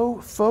so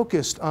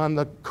focused on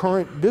the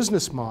current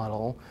business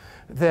model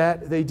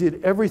that they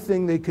did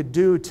everything they could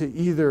do to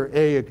either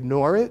A,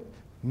 ignore it,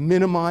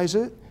 minimize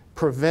it,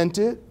 prevent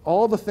it,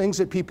 all the things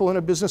that people in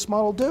a business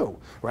model do,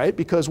 right?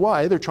 Because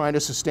why? They're trying to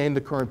sustain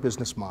the current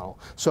business model.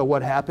 So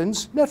what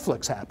happens?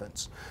 Netflix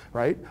happens,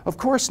 right? Of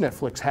course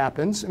Netflix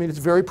happens. I mean, it's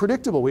very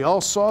predictable. We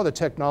all saw the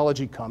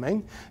technology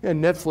coming,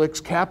 and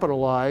Netflix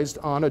capitalized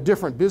on a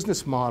different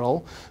business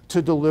model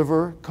to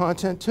deliver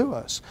content to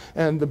us.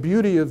 And the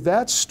beauty of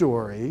that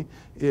story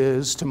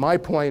is, to my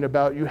point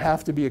about you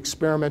have to be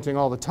experimenting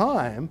all the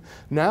time,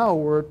 now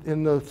we're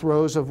in the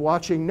throes of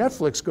watching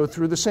Netflix go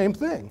through the same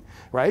thing,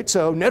 right?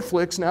 So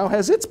Netflix now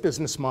has its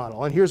business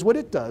model, and here's what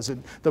it does.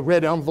 The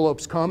red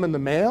envelopes come in the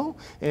mail,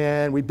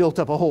 and we built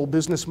up a whole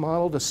business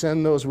model to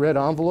send those red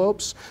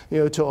envelopes,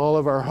 to all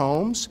of our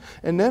homes.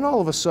 And then all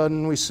of a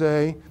sudden we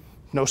say,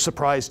 no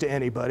surprise to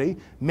anybody,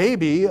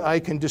 maybe I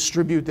can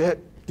distribute that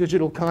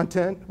digital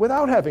content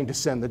without having to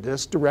send the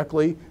disc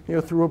directly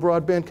through a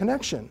broadband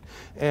connection.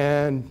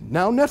 And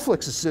now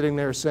Netflix is sitting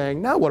there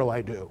saying, now what do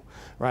I do?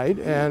 Right?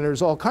 And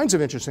there's all kinds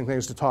of interesting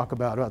things to talk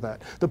about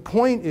that. The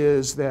point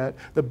is that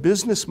the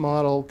business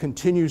model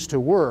continues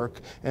to work,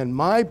 and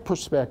my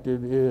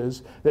perspective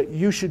is that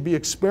you should be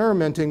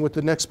experimenting with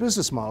the next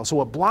business model. So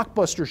what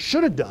Blockbuster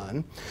should have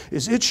done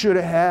is it should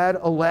have had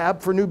a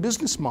lab for new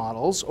business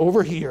models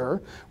over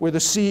here where the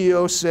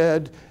CEO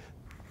said,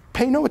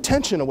 pay no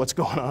attention to what's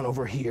going on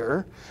over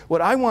here. What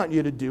I want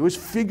you to do is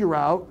figure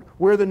out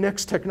where the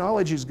next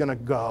technology is going to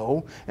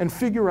go and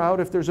figure out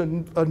if there's a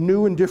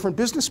new and different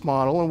business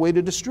model and way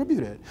to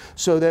distribute it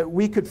so that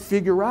we could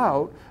figure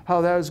out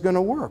how that is going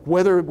to work.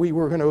 Whether we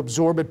were going to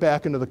absorb it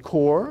back into the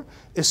core,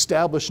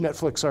 establish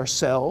Netflix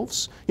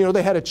ourselves.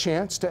 They had a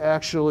chance to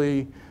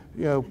actually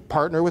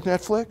partner with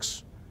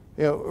Netflix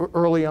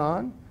early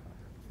on.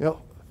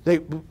 The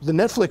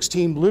Netflix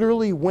team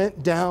literally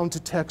went down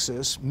to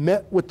Texas,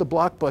 met with the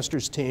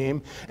Blockbusters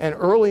team, and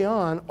early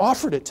on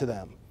offered it to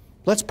them.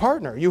 Let's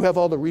partner. You have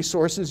all the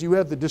resources, you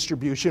have the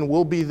distribution,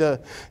 we'll be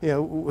the,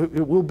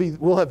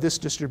 we'll have this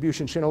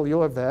distribution channel,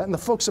 you'll have that. And the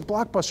folks at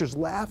Blockbusters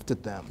laughed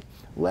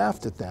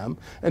at them,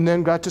 and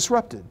then got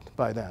disrupted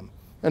by them.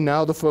 And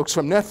now the folks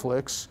from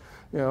Netflix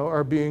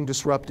are being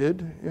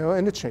disrupted,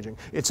 and it's changing.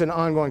 It's an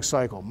ongoing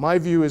cycle. My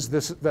view is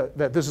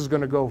that this is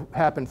going to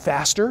happen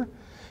faster,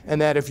 and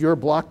that if you're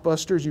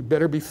Blockbusters, you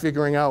better be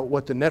figuring out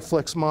what the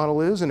Netflix model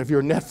is, and if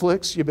you're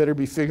Netflix, you better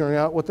be figuring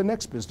out what the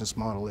next business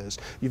model is.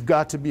 You've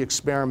got to be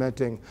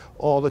experimenting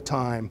all the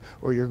time,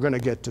 or you're going to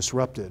get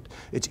disrupted.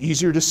 It's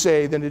easier to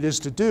say than it is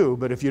to do,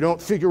 but if you don't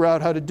figure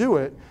out how to do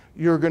it,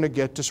 you're going to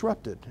get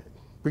disrupted,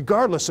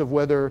 regardless of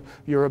whether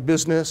you're a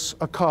business,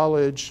 a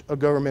college, a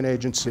government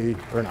agency,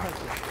 or not.